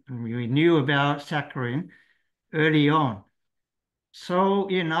knew about saccharin early on. So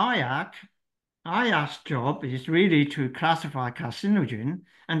in IARC's job is really to classify carcinogen,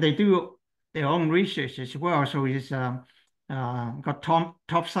 and they do their own research as well. So it's got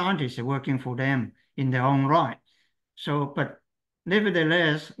top scientists working for them in their own right. So, but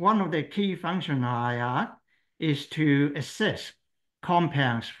nevertheless, one of the key functions of IARC is to assess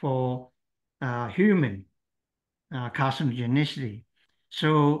compounds for human carcinogenicity.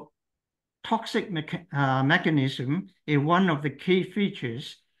 So toxic mechanism is one of the key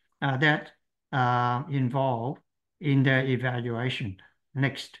features that involved in the evaluation.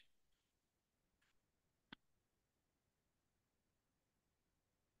 Next.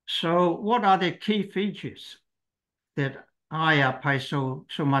 So what are the key features that IARC pays so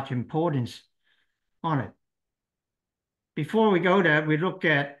much importance on it? Before we go there, we look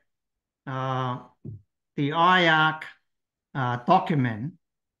at the IARC document.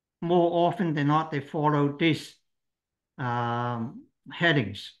 More often than not, they follow these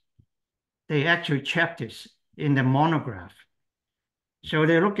headings. They actually chapters in the monograph. So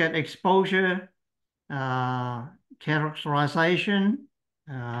they look at exposure, characterization,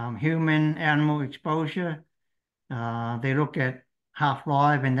 human animal exposure. They look at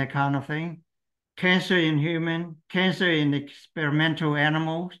half-life and that kind of thing. Cancer in human, cancer in experimental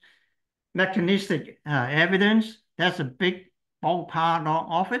animals, mechanistic evidence. That's a big bulk part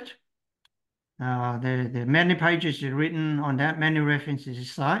of it. The many pages are written on that, many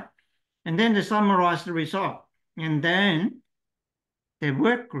references site. And then they summarize the result. And then the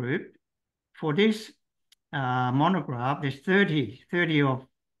work group for this monograph, there's 30 of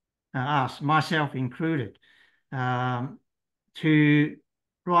us, myself included, to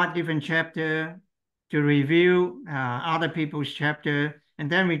write different chapter, to review other people's chapter, and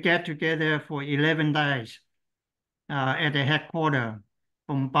then we get together for 11 days at the headquarters,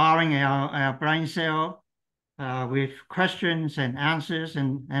 bombarding our brain cell with questions and answers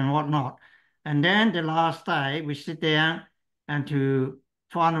and whatnot. And then the last day, we sit down and to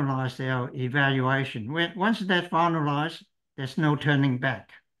finalize our evaluation. Once that's finalized, there's no turning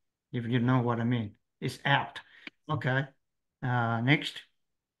back, if you know what I mean. It's out. Okay, next.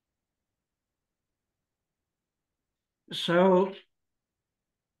 So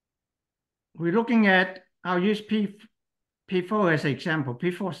we're looking at, I'll use PFOA as an example.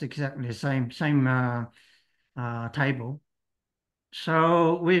 PFOA is exactly the same table.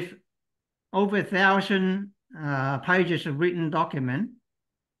 So with over 1,000 pages of written document,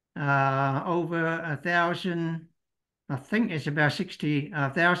 over 1,000, I think it's about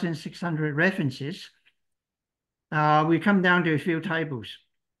 1,600 references, we come down to a few tables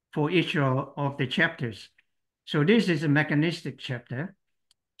for each of the chapters. So this is a mechanistic chapter.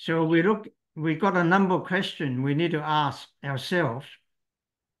 So we got a number of questions we need to ask ourselves.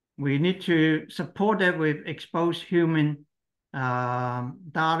 We need to support that with exposed human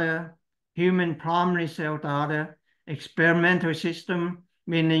data, human primary cell data, experimental system,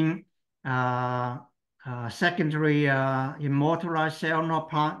 meaning secondary immortalized cell, not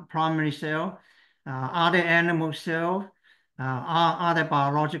primary cell, other animal cell, other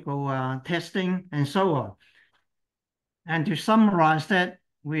biological testing, and so on. And to summarize that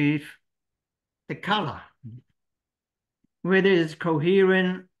with the color, whether it's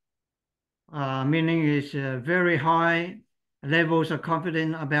coherent, meaning it's very high levels of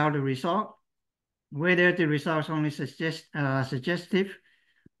confidence about the result, whether the results only suggestive,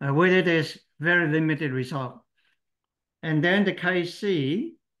 whether there's very limited result. And then the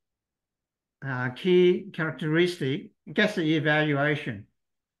KC, key characteristic, gets the evaluation.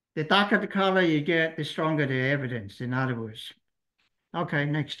 The darker the color you get, the stronger the evidence, in other words. Okay,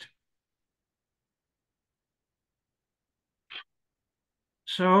 next.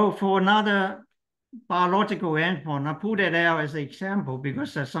 So for another biological endpoint, I put it out as an example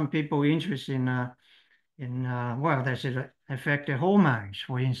because there's some people interested well, does it affect the hormones,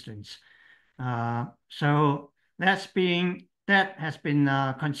 for instance? So that has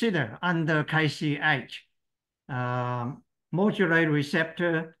been considered under KCH, modulate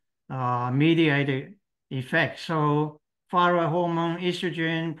receptor mediated effect. So thyroid hormone,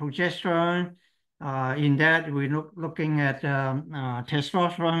 estrogen, progesterone. In that, we're looking at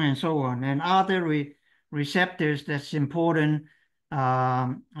testosterone and so on, and other receptors that's important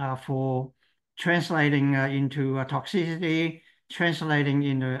for translating into toxicity, translating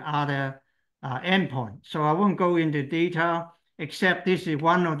into other endpoints. So I won't go into detail, except this is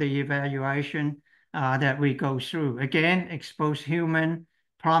one of the evaluation that we go through. Again, exposed human,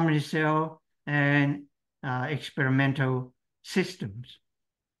 primary cell, and experimental systems.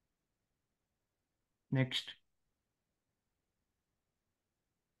 Next.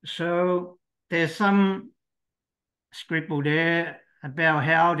 So there's some scribble there about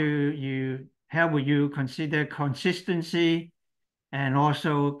how would you consider consistency and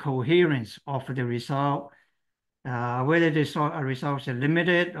also coherence of the result, whether the results are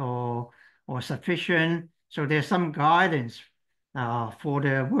limited or sufficient. So there's some guidance for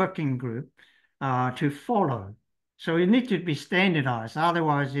the working group to follow. So it needs to be standardized,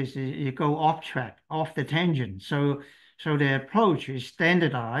 otherwise you go off track, off the tangent. So the approach is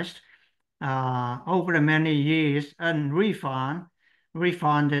standardized over the many years and refined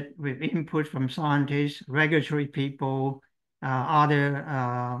it with input from scientists, regulatory people, other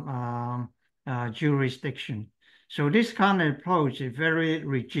jurisdiction. So this kind of approach is very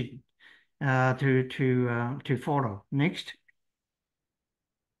rigid to follow. Next.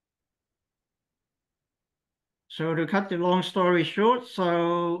 So to cut the long story short,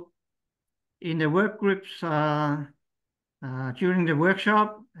 so in the work groups during the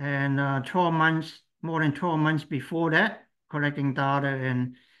workshop and 12 months, more than 12 months before that, collecting data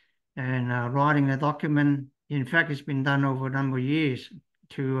and writing a document. In fact, it's been done over a number of years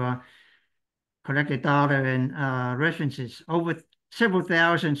to collect the data and references, over several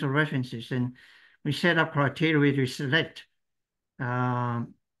thousands of references, and we set up criteria to select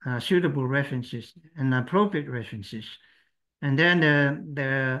suitable references and appropriate references. And then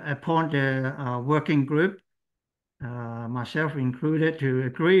appoint the working group, myself included, to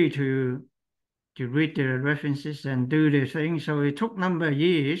agree to read the references and do the thing. So it took a number of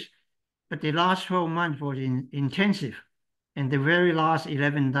years, but the last 12 months was intensive. And the very last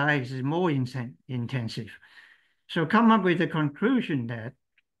 11 days is more intensive. So come up with the conclusion that,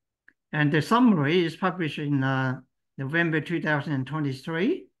 and the summary is published in November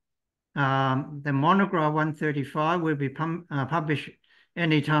 2023. The monograph 135 will be published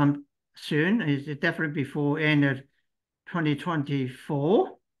anytime soon. It's definitely before end of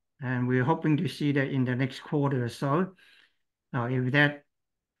 2024. And we're hoping to see that in the next quarter or so. If that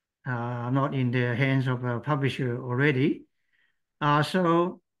not in the hands of a publisher already.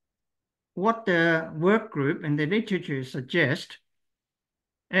 So what the work group and the literature suggest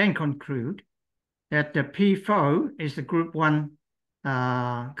and conclude that the PFOA is the group 1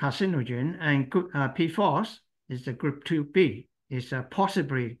 carcinogen, and PFOS is the group 2B, is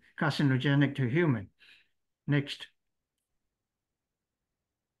possibly carcinogenic to human. Next.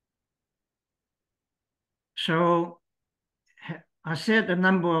 So I said the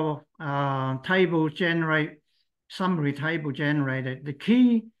number of summary table generated. The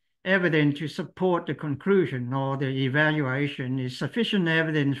key evidence to support the conclusion or the evaluation is sufficient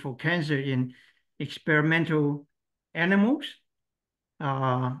evidence for cancer in experimental animals,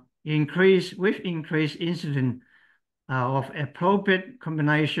 increased incidence of appropriate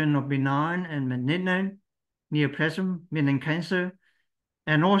combination of benign and malignant neoplasm, meaning cancer,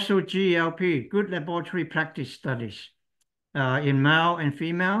 and also GLP, good laboratory practice studies in male and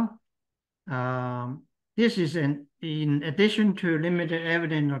female. This is in addition to limited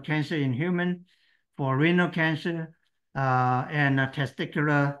evidence of cancer in human for renal cancer and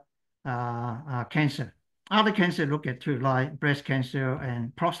testicular cancer. other cancer look at too, like breast cancer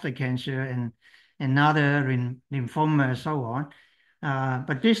and prostate cancer and other lymphoma and so on.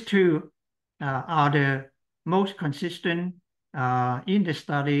 But these two are the most consistent in the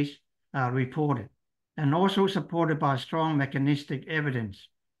studies reported, and also supported by strong mechanistic evidence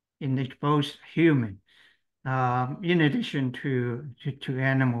in exposed human, in addition to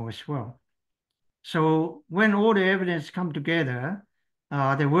animal as well. So when all the evidence come together,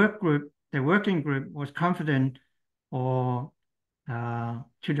 the working group was confident, or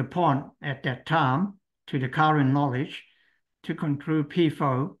to the point at that time, to the current knowledge, to conclude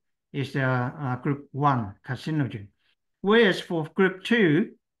PFOA is a group 1 carcinogen. Whereas for group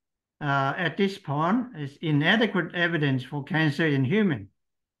 2, at this point, is inadequate evidence for cancer in human.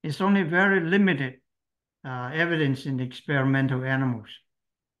 It's only very limited evidence in experimental animals.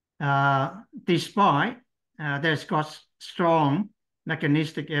 Despite there's got strong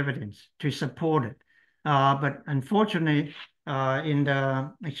mechanistic evidence to support it. But unfortunately, in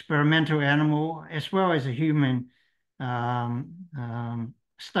the experimental animal as well as the human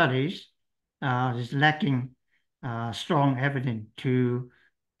studies, is lacking strong evidence to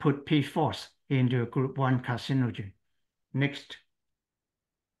put PFOS into a group 1 carcinogen. Next.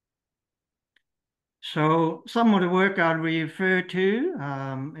 So some of the work I refer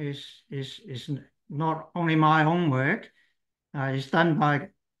to is not only my own work. It's done by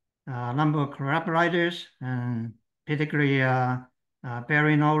a number of collaborators, and particularly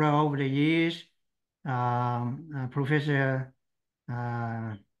Barry Nola over the years, Professor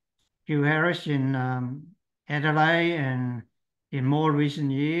Hugh Harris in Adelaide, and in more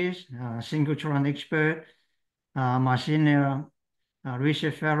recent years, synchrotron expert, my senior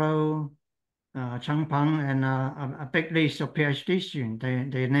research fellow, Chang Peng, and a big list of PhD students.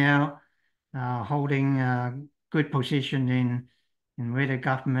 They now holding a good position in whether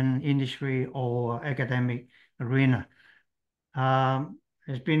government, industry, or academic arena.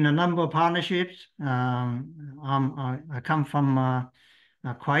 There's been a number of partnerships. I come from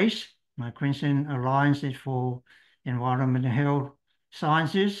QAIS, Queensland Alliance for Environmental Health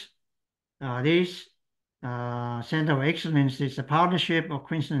Sciences. This Centre of Excellence is a partnership of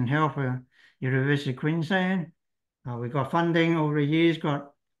Queensland Health, University of Queensland. We got funding over the years,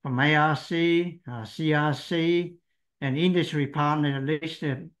 got from IARC, CRC, and industry partner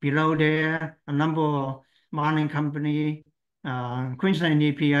listed below there, a number of mining company. Queensland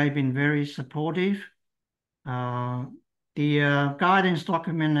EPA have been very supportive. The guidance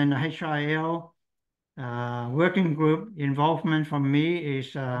document and the HIL working group involvement from me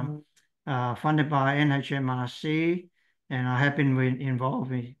is funded by NHMRC, and I have been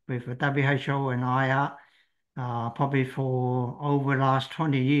involved with WHO and IARC probably for over the last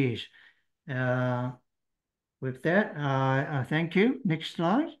 20 years. With that, thank you. Next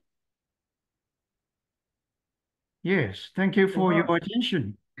slide. Yes, thank you for your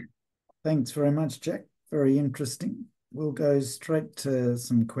attention. Thanks very much, Jack. Very interesting. We'll go straight to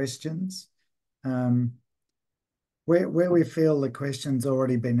some questions. Where we feel the question's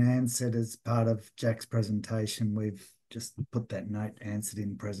already been answered as part of Jack's presentation, we've just put that note, answered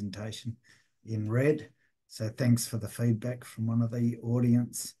in presentation, in red. So thanks for the feedback from one of the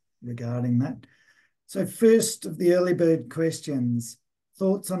audience regarding that. So first of the early bird questions,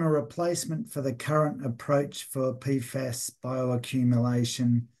 thoughts on a replacement for the current approach for PFAS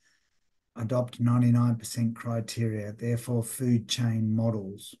bioaccumulation, adopt 99% criteria, therefore food chain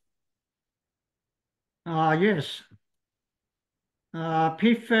models. Yes.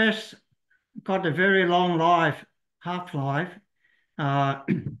 PFAS got a very long half-life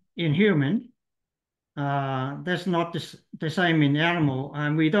in human. That's not the same in animal,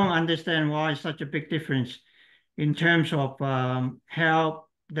 and we don't understand why such a big difference in terms of how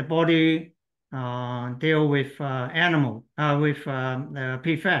the body deal with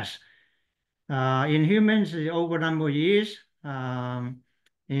PFAS. In humans, over a number of years.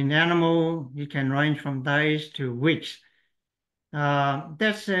 In animal, it can range from days to weeks.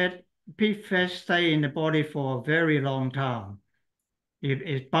 That said, PFAS stay in the body for a very long time.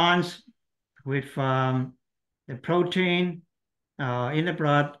 It binds with the protein in the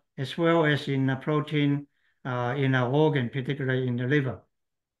blood, as well as in the protein in our organ, particularly in the liver.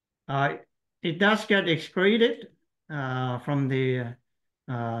 It does get excreted from the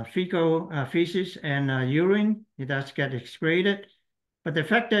fecal feces and urine. It does get excreted, but the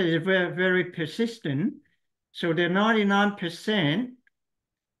fact that it's very, very persistent, so the 99%,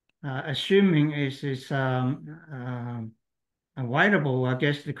 assuming is avoidable, I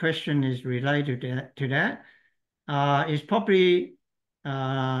guess the question is related to that, is probably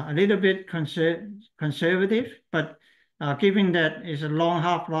a little bit conservative, but given that it's a long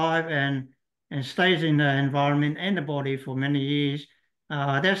half-life and and stays in the environment and the body for many years,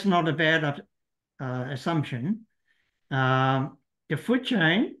 that's not a bad assumption. The food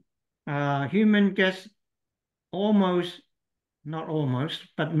chain, human gets almost, not almost,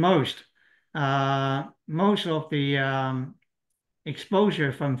 but most of the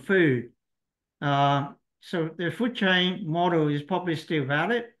exposure from food. So the food chain model is probably still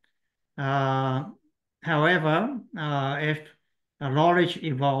valid. However, if knowledge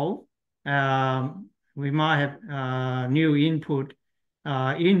evolve, we might have new input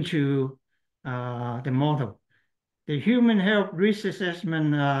into the model. The human health risk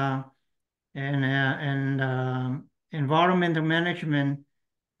assessment and environmental management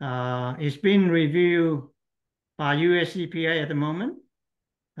is being reviewed by US EPA at the moment.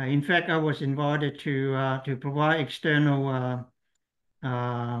 In fact, I was invited to provide external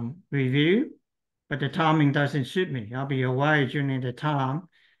review, but the timing doesn't suit me. I'll be away during the time,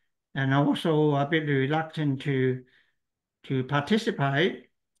 and I'm also a bit reluctant to participate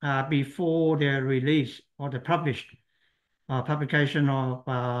before the release or the publication of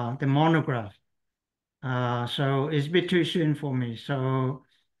the monograph. So it's a bit too soon for me. So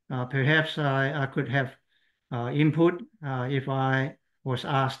perhaps I could have input if I was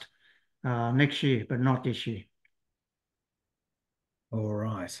asked next year, but not this year. All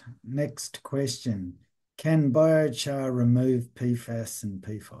right. Next question. Can biochar remove PFAS and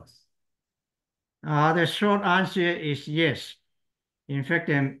PFOS? The short answer is yes. In fact,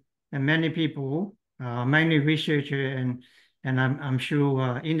 many people, mainly researchers and I'm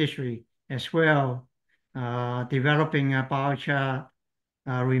sure industry as well, developing a biochar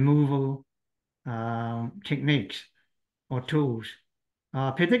removal techniques or tools,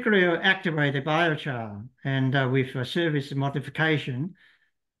 particularly activated biochar and with a service modification,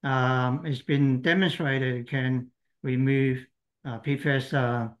 it's been demonstrated it can remove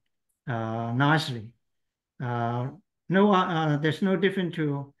PFAS nicely. There's no difference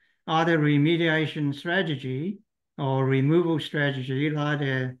to other remediation strategy or removal strategy like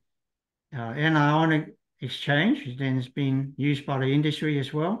the anionic exchange, then it's been used by the industry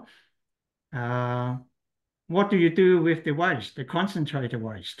as well. What do you do with the waste, the concentrated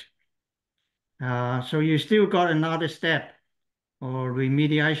waste? So you still got another step or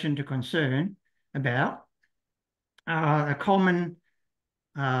remediation to concern about. A common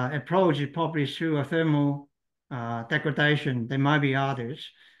approach is probably through a thermal degradation. There might be others,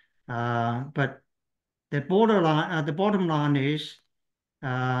 but the bottom line is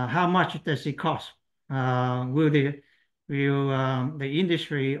how much does it cost? Will the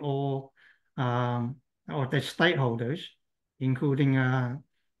industry or the stakeholders, including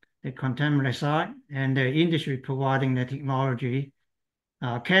the contaminant side and the industry providing the technology,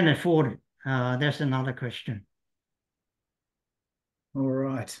 can afford it? That's another question. All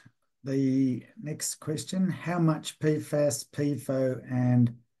right. The next question, how much PFAS, PFOA,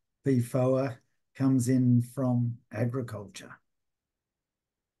 and PFOA comes in from agriculture?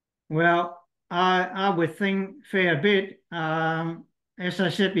 Well, I would think fair bit. As I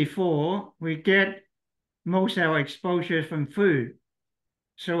said before, we get most of our exposure from food.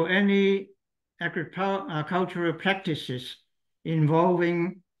 So any agricultural practices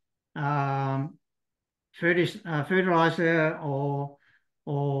involving fertilizer or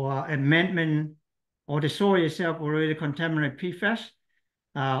amendment or the soil itself already contaminated PFAS.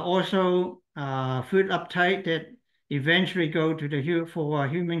 Also, food uptake that eventually go to the for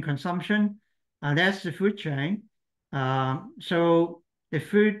human consumption. That's the food chain. So the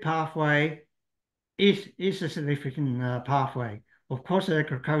food pathway is a significant pathway. Of course,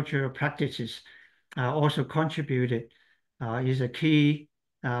 agricultural practices also contributed, is a key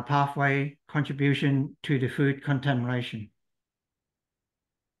pathway contribution to the food contamination.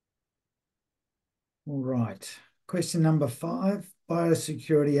 All right. Question number 5.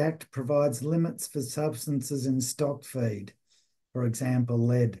 Biosecurity Act provides limits for substances in stock feed, for example,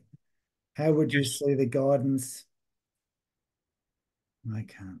 lead. How would you see the guidance? I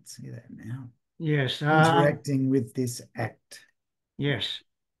can't see that now. Yes. Interacting with this act. Yes.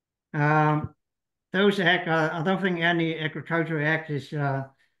 Those act, I don't think any agricultural act is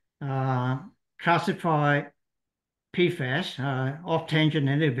classified PFAS, off tangent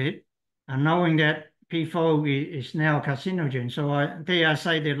a little bit, and knowing that PFOA is now a carcinogen. So I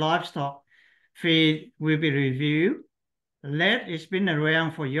say the livestock feed will be reviewed. Lead has been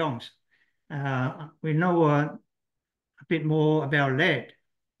around for eons. We know a bit more about lead.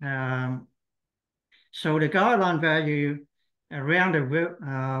 So the guideline value around the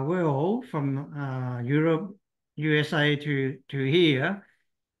world from Europe, USA to here,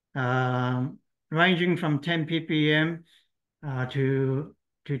 ranging from 10 ppm to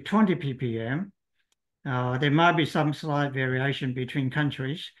to 20 ppm. There might be some slight variation between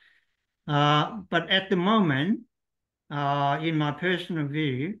countries. But at the moment, in my personal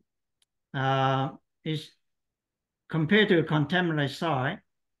view, is compared to a contaminated site,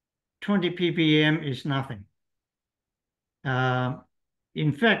 20 ppm is nothing.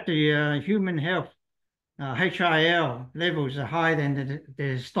 In fact, the human health HIL levels are higher than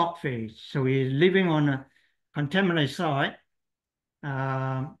the stock feed. So we're living on a contaminated site.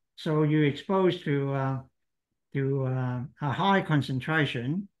 So you're exposed to a high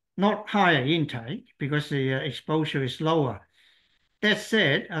concentration, not higher intake, because the exposure is lower. That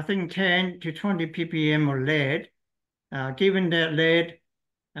said, I think 10 to 20 ppm of lead, given that lead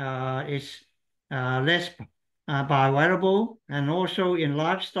is less bioavailable, and also in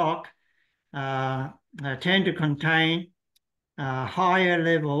livestock tend to contain a higher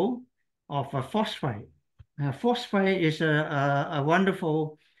level of phosphate. Phosphate is a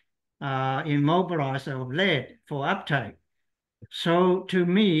wonderful immobilizer of lead for uptake. So to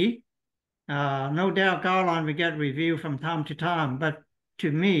me, no doubt guideline will get reviewed from time to time, but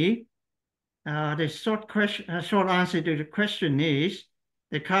to me, the short answer to the question is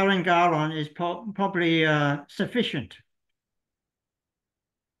the current guideline is probably sufficient.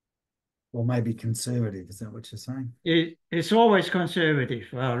 Or maybe conservative, is that what you're saying? It's always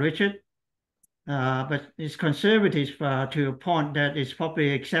conservative, Richard, but it's conservative to a point that is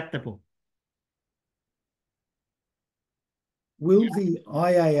probably acceptable. Will the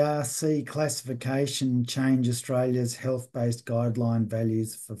IARC classification change Australia's health-based guideline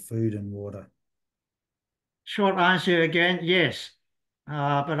values for food and water? Short answer again, yes,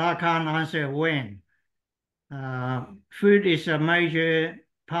 but I can't answer when. Food is a major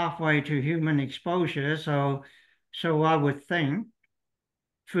pathway to human exposure, so I would think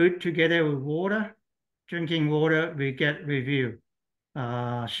food together with water, drinking water, will get reviewed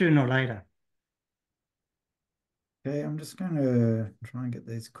sooner or later. Okay, I'm just going to try and get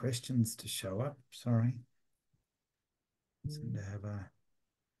these questions to show up. Sorry. Seem to have a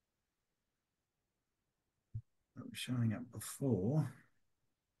that was showing up before.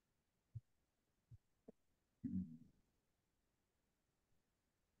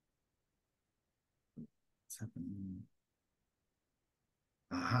 What's happening?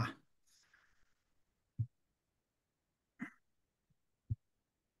 Aha.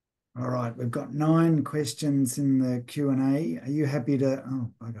 All right, we've got 9 questions in the Q&A. Are you happy to,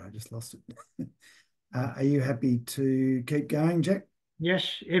 oh, bugger, I just lost it. Are you happy to keep going, Jack?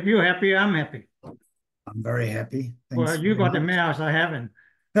 Yes, if you're happy, I'm happy. I'm very happy. Thanks. Well, you got the mouse, I haven't.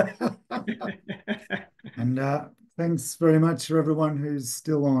 And thanks very much for everyone who's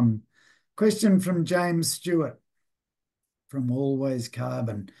still on. Question from James Stewart from Always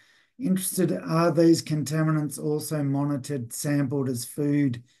Carbon. Interested, are these contaminants also monitored, sampled as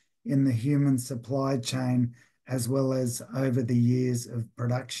food in the human supply chain, as well as over the years of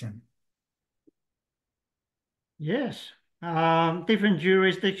production? Yes, different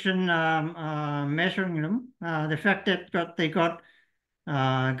jurisdiction measuring them. The fact that they got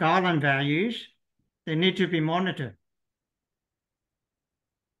guideline values, they need to be monitored.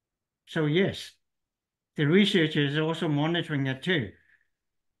 So yes, the researcher is also monitoring it too.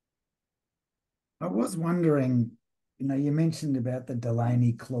 I was wondering, you mentioned about the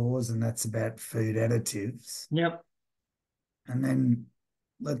Delaney clause, and that's about food additives. Yep. And then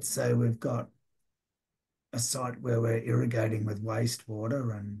let's say we've got a site where we're irrigating with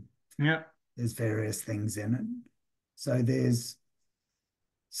wastewater and yep. there's various things in it. So there's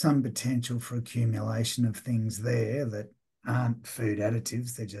some potential for accumulation of things there that aren't food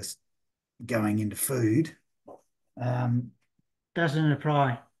additives. They're just going into food. Doesn't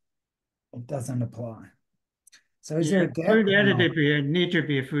apply. It doesn't apply. So is there a gap? Food additive need to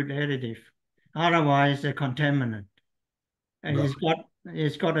be a food additive. Otherwise, a contaminant. And right.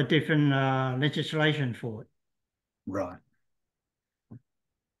 it's got a different legislation for it. Right.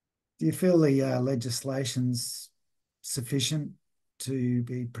 Do you feel the legislation's sufficient to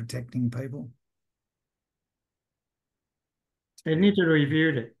be protecting people? They need to review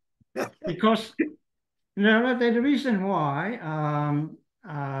it because the reason why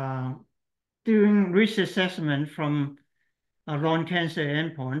doing risk assessment from a non-cancer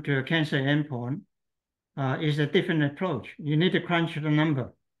endpoint to a cancer endpoint is a different approach. You need to crunch the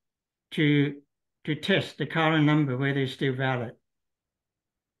number to test the current number whether it's still valid.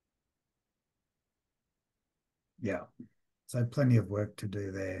 Yeah, so plenty of work to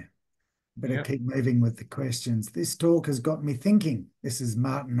do there. Better Yep. keep moving with the questions. This talk has got me thinking. This is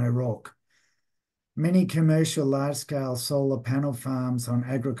Martin O'Rourke. Many commercial large-scale solar panel farms on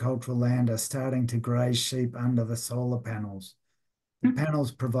agricultural land are starting to graze sheep under the solar panels. The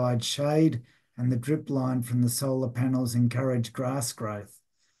panels provide shade, and the drip line from the solar panels encourage grass growth.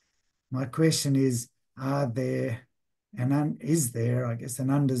 My question is, is there, I guess, an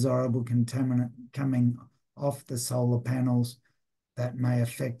undesirable contaminant coming off the solar panels that may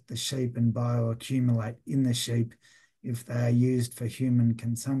affect the sheep and bioaccumulate in the sheep if they are used for human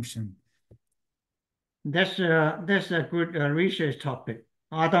consumption? That's a good research topic.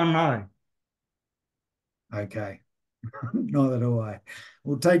 I don't know. Okay, neither do I.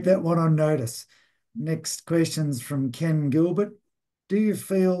 We'll take that one on notice. Next question's from Ken Gilbert. Do you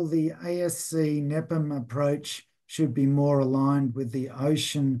feel the ASC NEPM approach should be more aligned with the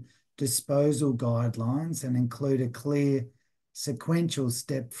ocean disposal guidelines and include a clear sequential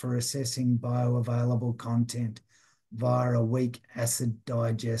step for assessing bioavailable content via a weak acid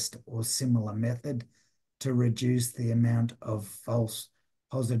digest or similar method to reduce the amount of false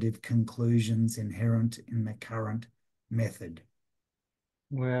positive conclusions inherent in the current method?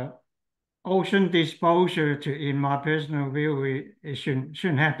 Well, ocean disposal, in my personal view, it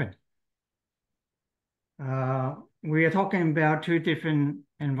shouldn't happen. We are talking about two different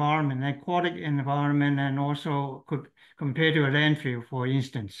environments, aquatic environment and also compared to a landfill, for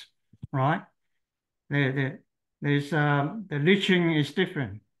instance, right? The leaching is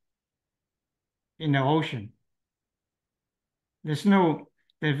different in the ocean. There's no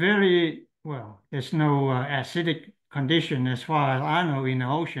acidic condition as far as I know in the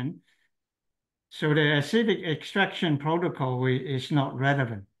ocean. So the acidic extraction protocol is not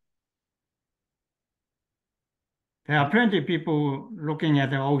relevant. There are plenty of people looking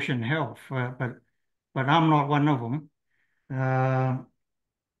at the ocean health, but I'm not one of them.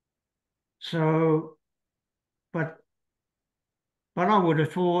 So, but I would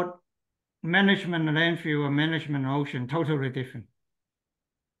have thought management of landfill and management of ocean totally different.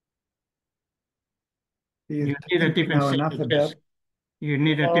 You need a different set of tests. You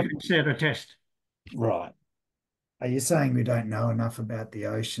need a different set of tests. Right. Are you saying we don't know enough about the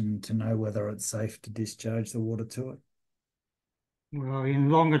ocean to know whether it's safe to discharge the water to it? Well, in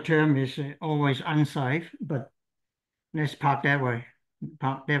longer term, it's always unsafe, but let's park that way.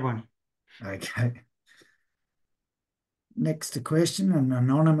 Park that one. Okay. Next question, an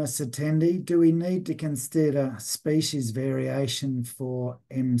anonymous attendee. Do we need to consider species variation for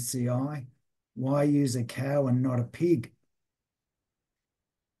MCI? Why use a cow and not a pig?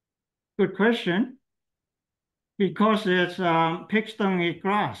 Good question. Because it's pigs don't eat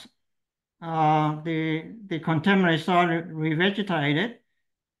grass. The contaminants are revegetated.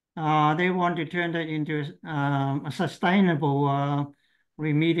 They want to turn that into a sustainable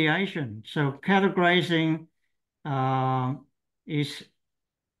remediation. So cattle grazing is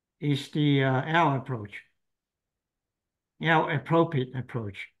our approach, our appropriate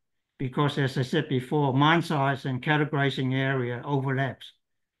approach, because as I said before, mine size and cattle grazing area overlaps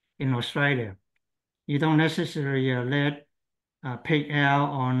in Australia. You don't necessarily let a pig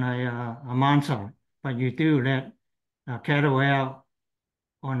out on a mine site, but you do let cattle out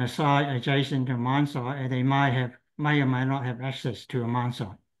on a site adjacent to a mine site, and they may or may not have access to a mine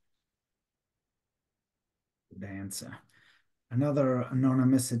site. Good answer. Another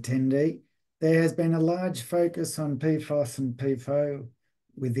anonymous attendee. There has been a large focus on PFOS and PFOA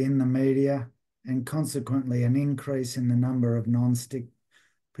within the media, and consequently an increase in the number of non-stick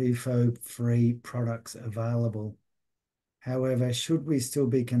PFOA-free products available. However, should we still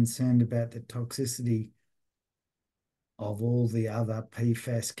be concerned about the toxicity of all the other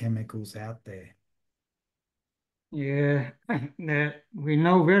PFAS chemicals out there? Yeah, we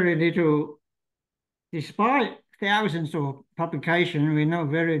know very little, despite thousands of publications, we know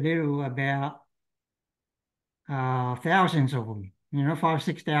very little about thousands of them.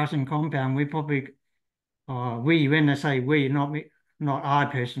 5,000-6,000 compounds. We probably, when I say we, not me, not I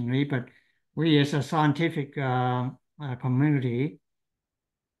personally, but we as a scientific community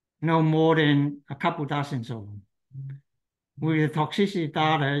know more than a couple dozens of them. With the toxicity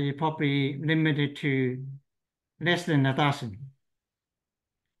data, you're probably limited to less than a dozen.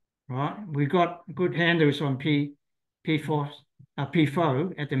 Right? We got good handles on PFOS,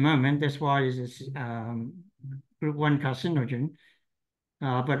 PFOA at the moment. That's why it's group 1 carcinogen.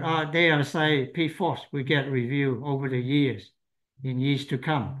 But dare say PFOS we get review over the years, in years to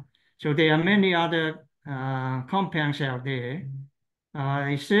come. So there are many other compounds out there.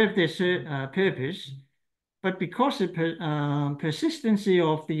 They serve their purpose, but because of persistency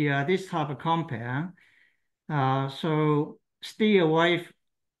of this type of compound, so stay away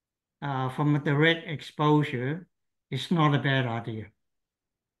from a direct exposure is not a bad idea.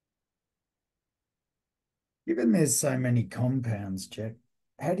 Given there's so many compounds, Jack,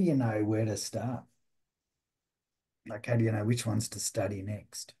 how do you know where to start? Like, how do you know which ones to study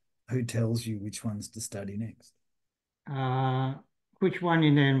next? Who tells you which ones to study next? Uh, which one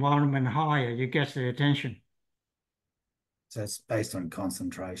in the environment higher, you get the attention. So it's based on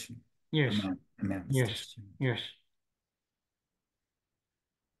concentration, Yes, amounts yes, discharged. yes.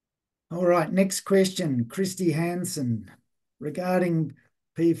 All right, next question, Christy Hansen. Regarding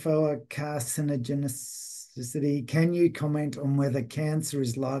PFOA carcinogenicity, can you comment on whether cancer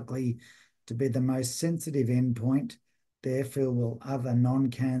is likely to be the most sensitive endpoint? Therefore, will other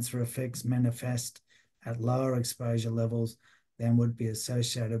non-cancer effects manifest at lower exposure levels than would be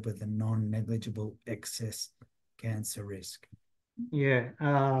associated with a non-negligible excess cancer risk? Yeah,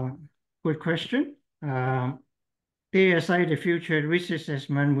 good question. DSA, the future risk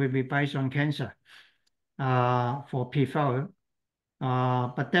assessment will be based on cancer for PFOA.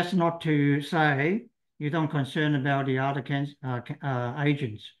 But that's not to say you don't concern about the other cancer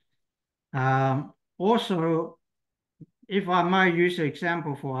agents. Also, if I may use an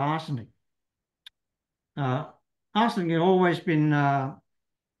example for arsenic, arsenic has always uh,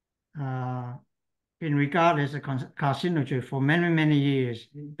 been regarded as a carcinogen for many, many years,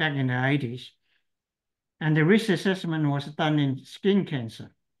 back in the 80s. And the risk assessment was done in skin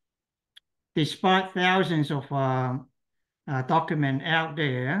cancer. Despite thousands of documents out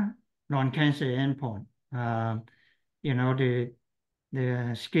there on cancer endpoint, you know, the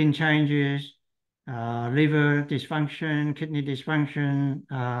skin changes, liver dysfunction, kidney dysfunction,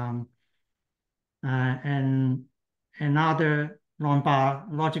 and other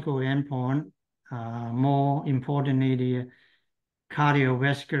non-biological endpoint, more importantly, the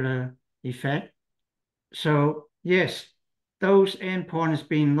cardiovascular effect. So yes, those endpoints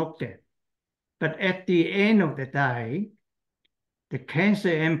being looked at. But at the end of the day, the cancer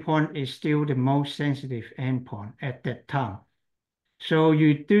endpoint is still the most sensitive endpoint at that time. So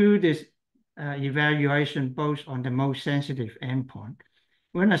you do this evaluation both on the most sensitive endpoint.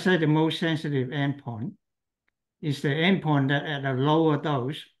 When I say the most sensitive endpoint, is the endpoint that at a lower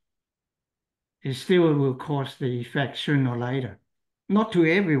dose, it still will cause the effect sooner or later. Not to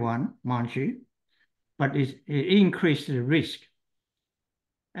everyone, mind you, but it increases the risk.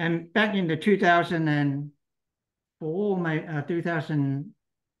 And back in the 2004,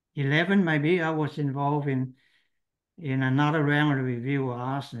 2011 maybe, I was involved in another round of review of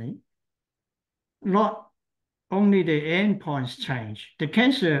arsenic. Not only the endpoints change, the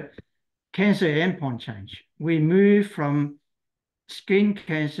cancer endpoint change. We move from skin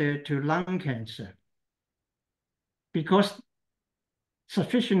cancer to lung cancer because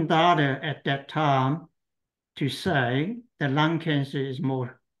sufficient data at that time to say that lung cancer is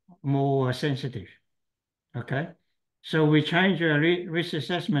more sensitive. Okay, so we change our risk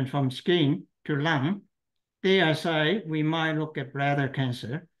assessment from skin to lung. There I say we might look at bladder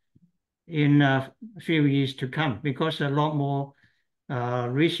cancer in a few years to come because a lot more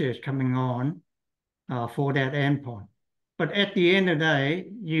research coming on for that endpoint. But at the end of the day,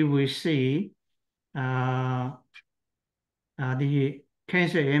 you will see the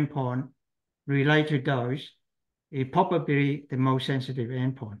cancer endpoint related to those is probably the most sensitive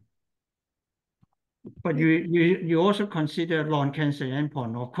endpoint. But you also consider lung cancer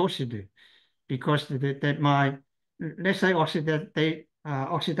endpoint, of course you do, because that might, let's say oxidative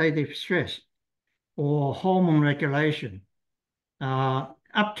stress or hormone regulation,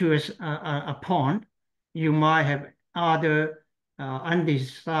 up to a point, you might have other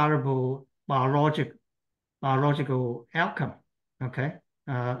undesirable biological outcome. Okay,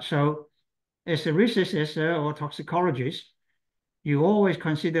 so as a risk assessor or toxicologist, you always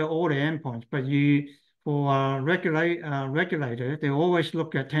consider all the endpoints, but for a regulator, they always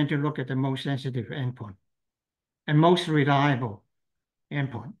tend to look at the most sensitive endpoint and most reliable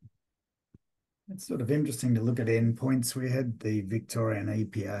endpoint. It's sort of interesting to look at endpoints. We had the Victorian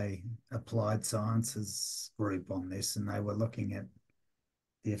EPA Applied Sciences group on this, and they were looking at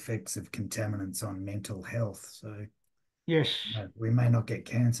the effects of contaminants on mental health. So Yes. we may not get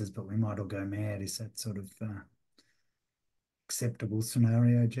cancers, but we might all go mad. Is that sort of acceptable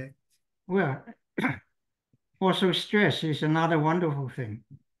scenario, Jack? Well, also stress is another wonderful thing,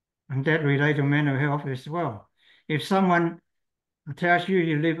 and that relates to mental health as well. If someone tells you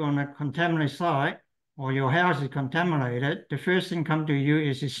you live on a contaminated site or your house is contaminated, the first thing come to you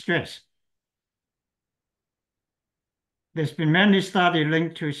is stress. There's been many studies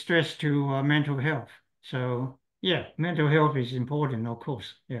linked to stress to mental health. So yeah, mental health is important, of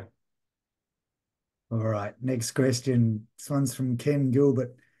course. Yeah. All right, next question. This one's from Ken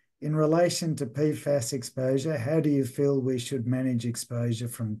Gilbert. In relation to PFAS exposure, how do you feel we should manage exposure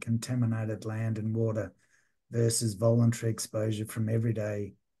from contaminated land and water versus voluntary exposure from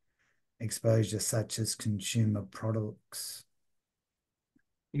everyday exposure such as consumer products?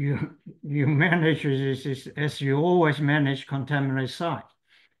 You manage this as you always manage contaminated site.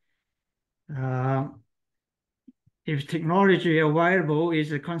 If technology available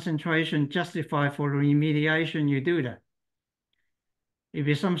is a concentration justified for remediation, you do that. If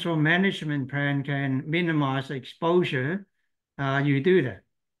it's some sort of management plan can minimize exposure, you do that.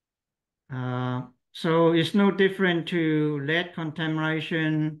 So it's no different to lead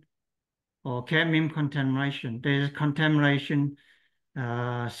contamination or cadmium contamination. There's contamination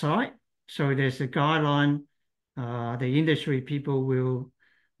site, so there's a guideline. The industry people will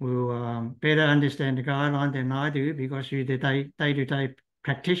better understand the guideline than I do because you're the day-to-day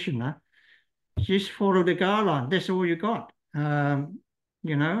practitioner. Just follow the guideline. That's all you got.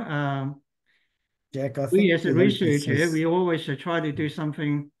 You know, Jack, I we think as a the researcher, we emphasis, always try to do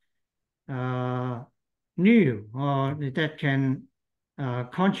something new or that can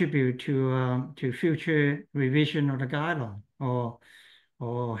contribute to future revision of the guideline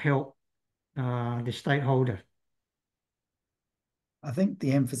or help the stakeholder. I think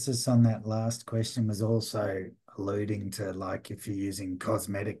the emphasis on that last question was also alluding to like if you're using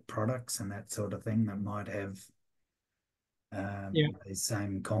cosmetic products and that sort of thing that might have Yeah, these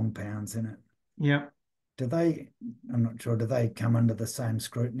same compounds in it. yeah, Do they, I'm not sure, do they come under the same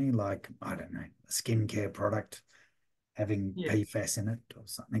scrutiny? Like, I don't know, a skincare product having yeah, PFAS in it or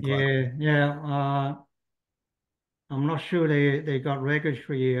something like that? yeah. I'm not sure they got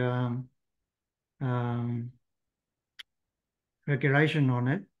regulatory um, regulation on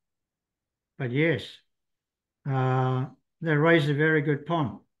it, but yes, uh, they raised a very good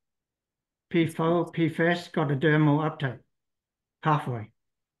point. PFOA, PFAS got a dermal uptake pathway.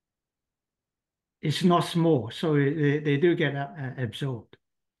 It's not small, so they do get absorbed.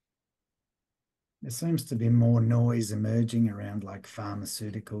 There seems to be more noise emerging around like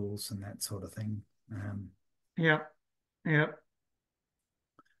pharmaceuticals and that sort of thing. Yeah, yeah,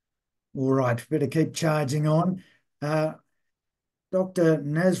 All right, better keep charging on. Uh, Dr.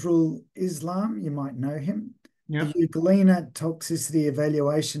 Nazrul Islam, you might know him. The yeah, Euglena toxicity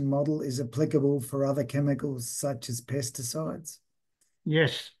evaluation model is applicable for other chemicals such as pesticides.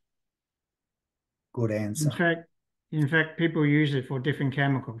 yes. Good In answer. fact, in fact, people use it for different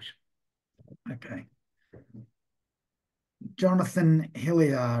chemicals. Okay. Jonathan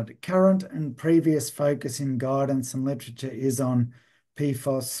Hilliard, current and previous focus in guidance and literature is on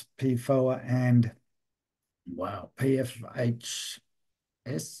PFOS, PFOA, and wow, PFHS.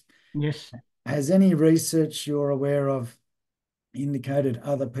 Yes. Has any research you're aware of indicated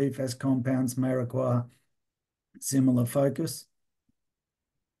other PFAS compounds may require similar focus?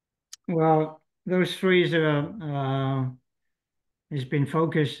 Well, those three has been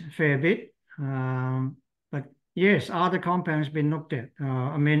focused a fair bit. But yes, other compounds been looked at.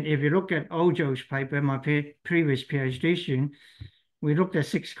 I mean, if you look at Ojo's paper, my previous PhD student, we looked at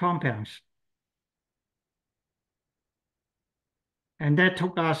 6 compounds. And that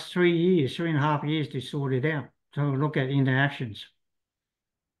took us 3 years, 3.5 years to sort it out, to look at interactions.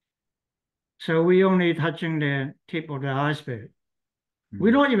 So we only touching the tip of the iceberg.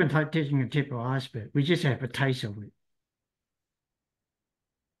 We're not even touching the tip of the iceberg. We just have a taste of it.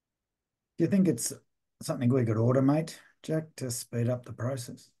 Do you think it's something we could automate, Jack, to speed up the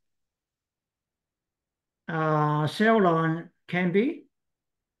process? Cell line can be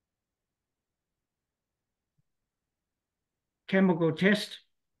chemical test.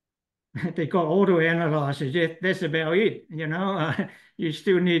 They got auto analyzers. That's about it. You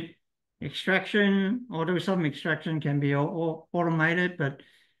still need extraction, although some extraction can be automated, but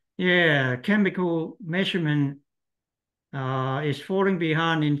yeah, chemical measurement is falling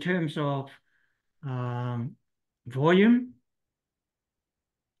behind in terms of um, volume.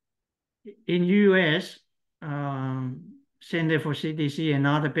 In US, Center for CDC and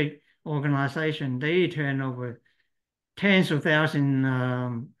other big organization, they turn over tens of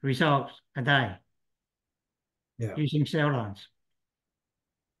thousands results a day Yeah. using cell lines.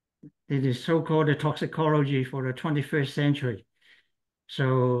 It is so-called the toxicology for the 21st century.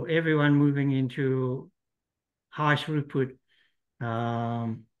 So everyone moving into high throughput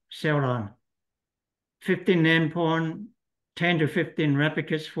cell line. 15 endpoint, 10 to 15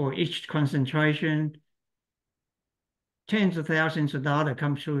 replicas for each concentration. Tens of thousands of data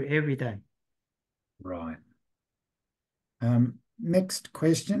come through every day. Right. Next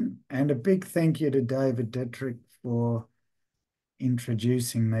question, and a big thank you to David Detrick for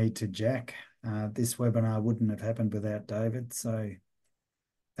introducing me to Jack. This webinar wouldn't have happened without David, so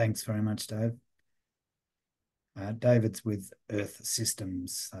thanks very much, Dave. David's with Earth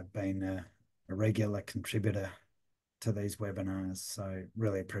Systems. They've been a regular contributor to these webinars. So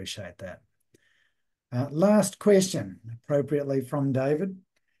really appreciate that. Last question, appropriately from David.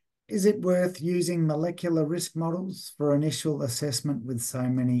 Is it worth using molecular risk models for initial assessment with so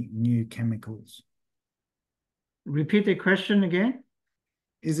many new chemicals? Repeat the question again.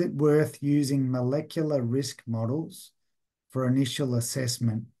 Is it worth using molecular risk models for initial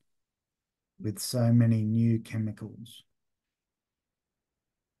assessment with so many new chemicals?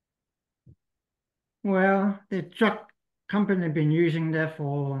 Well, the drug company have been using that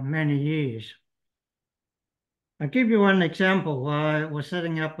for many years. I'll give you one example. I was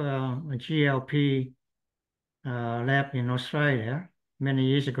setting up a GLP lab in Australia many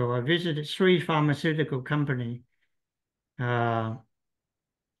years ago. I visited 3 pharmaceutical companies in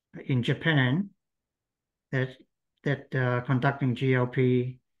Japan that conducting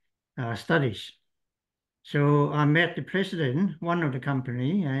GLP studies. So I met the president, one of the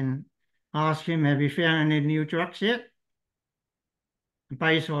company, and asked him, have you found any new drugs yet?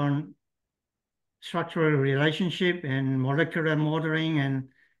 Based on structural relationship and molecular modeling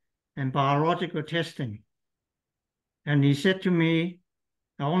and biological testing. And he said to me,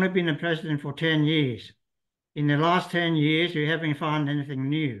 I've only been a president for 10 years. In the last 10 years, we haven't found anything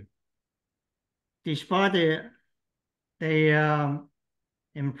new. Despite they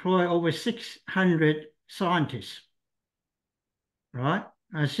employ over 600 scientists, right?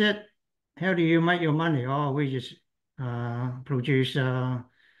 I said, how do you make your money? Oh, we just produce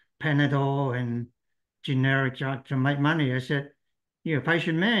Panadol and generic drugs to make money. I said, you're a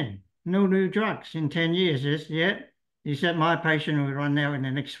patient man. No new drugs in 10 years. Yes, yeah. He said, my patient will run out in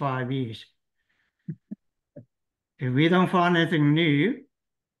the next 5 years. If we don't find anything new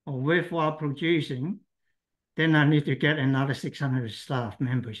or worthwhile producing, then I need to get another 600 staff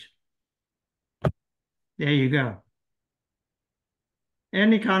members. There you go.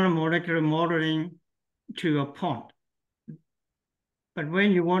 Any kind of molecular modeling to a point. But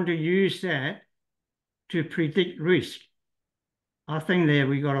when you want to use that to predict risk, I think that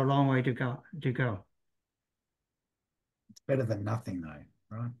we got a long way to go. It's better than nothing though,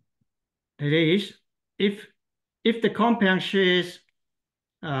 right? It is. If the compound shares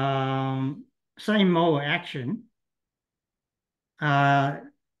same mode of action,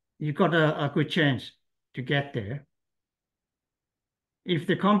 you've got a good chance to get there. If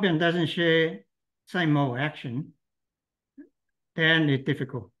the compound doesn't share same mode of action, then it's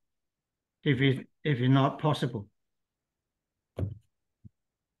difficult, if it's not possible.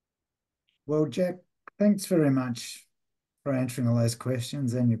 Well, Jack, thanks very much for answering all those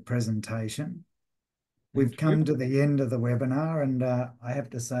questions and your presentation. We've come to the end of the webinar, and I have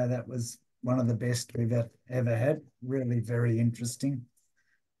to say that was one of the best we've ever had. Really very interesting.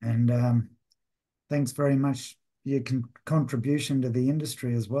 And thanks very much for your contribution to the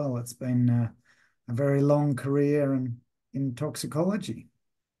industry as well. It's been a very long career in toxicology.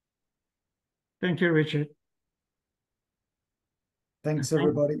 Thank you, Richard. Thanks,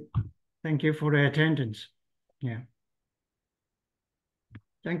 everybody. Thank you for the attendance. Yeah.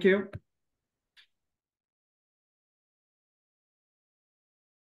 Thank you.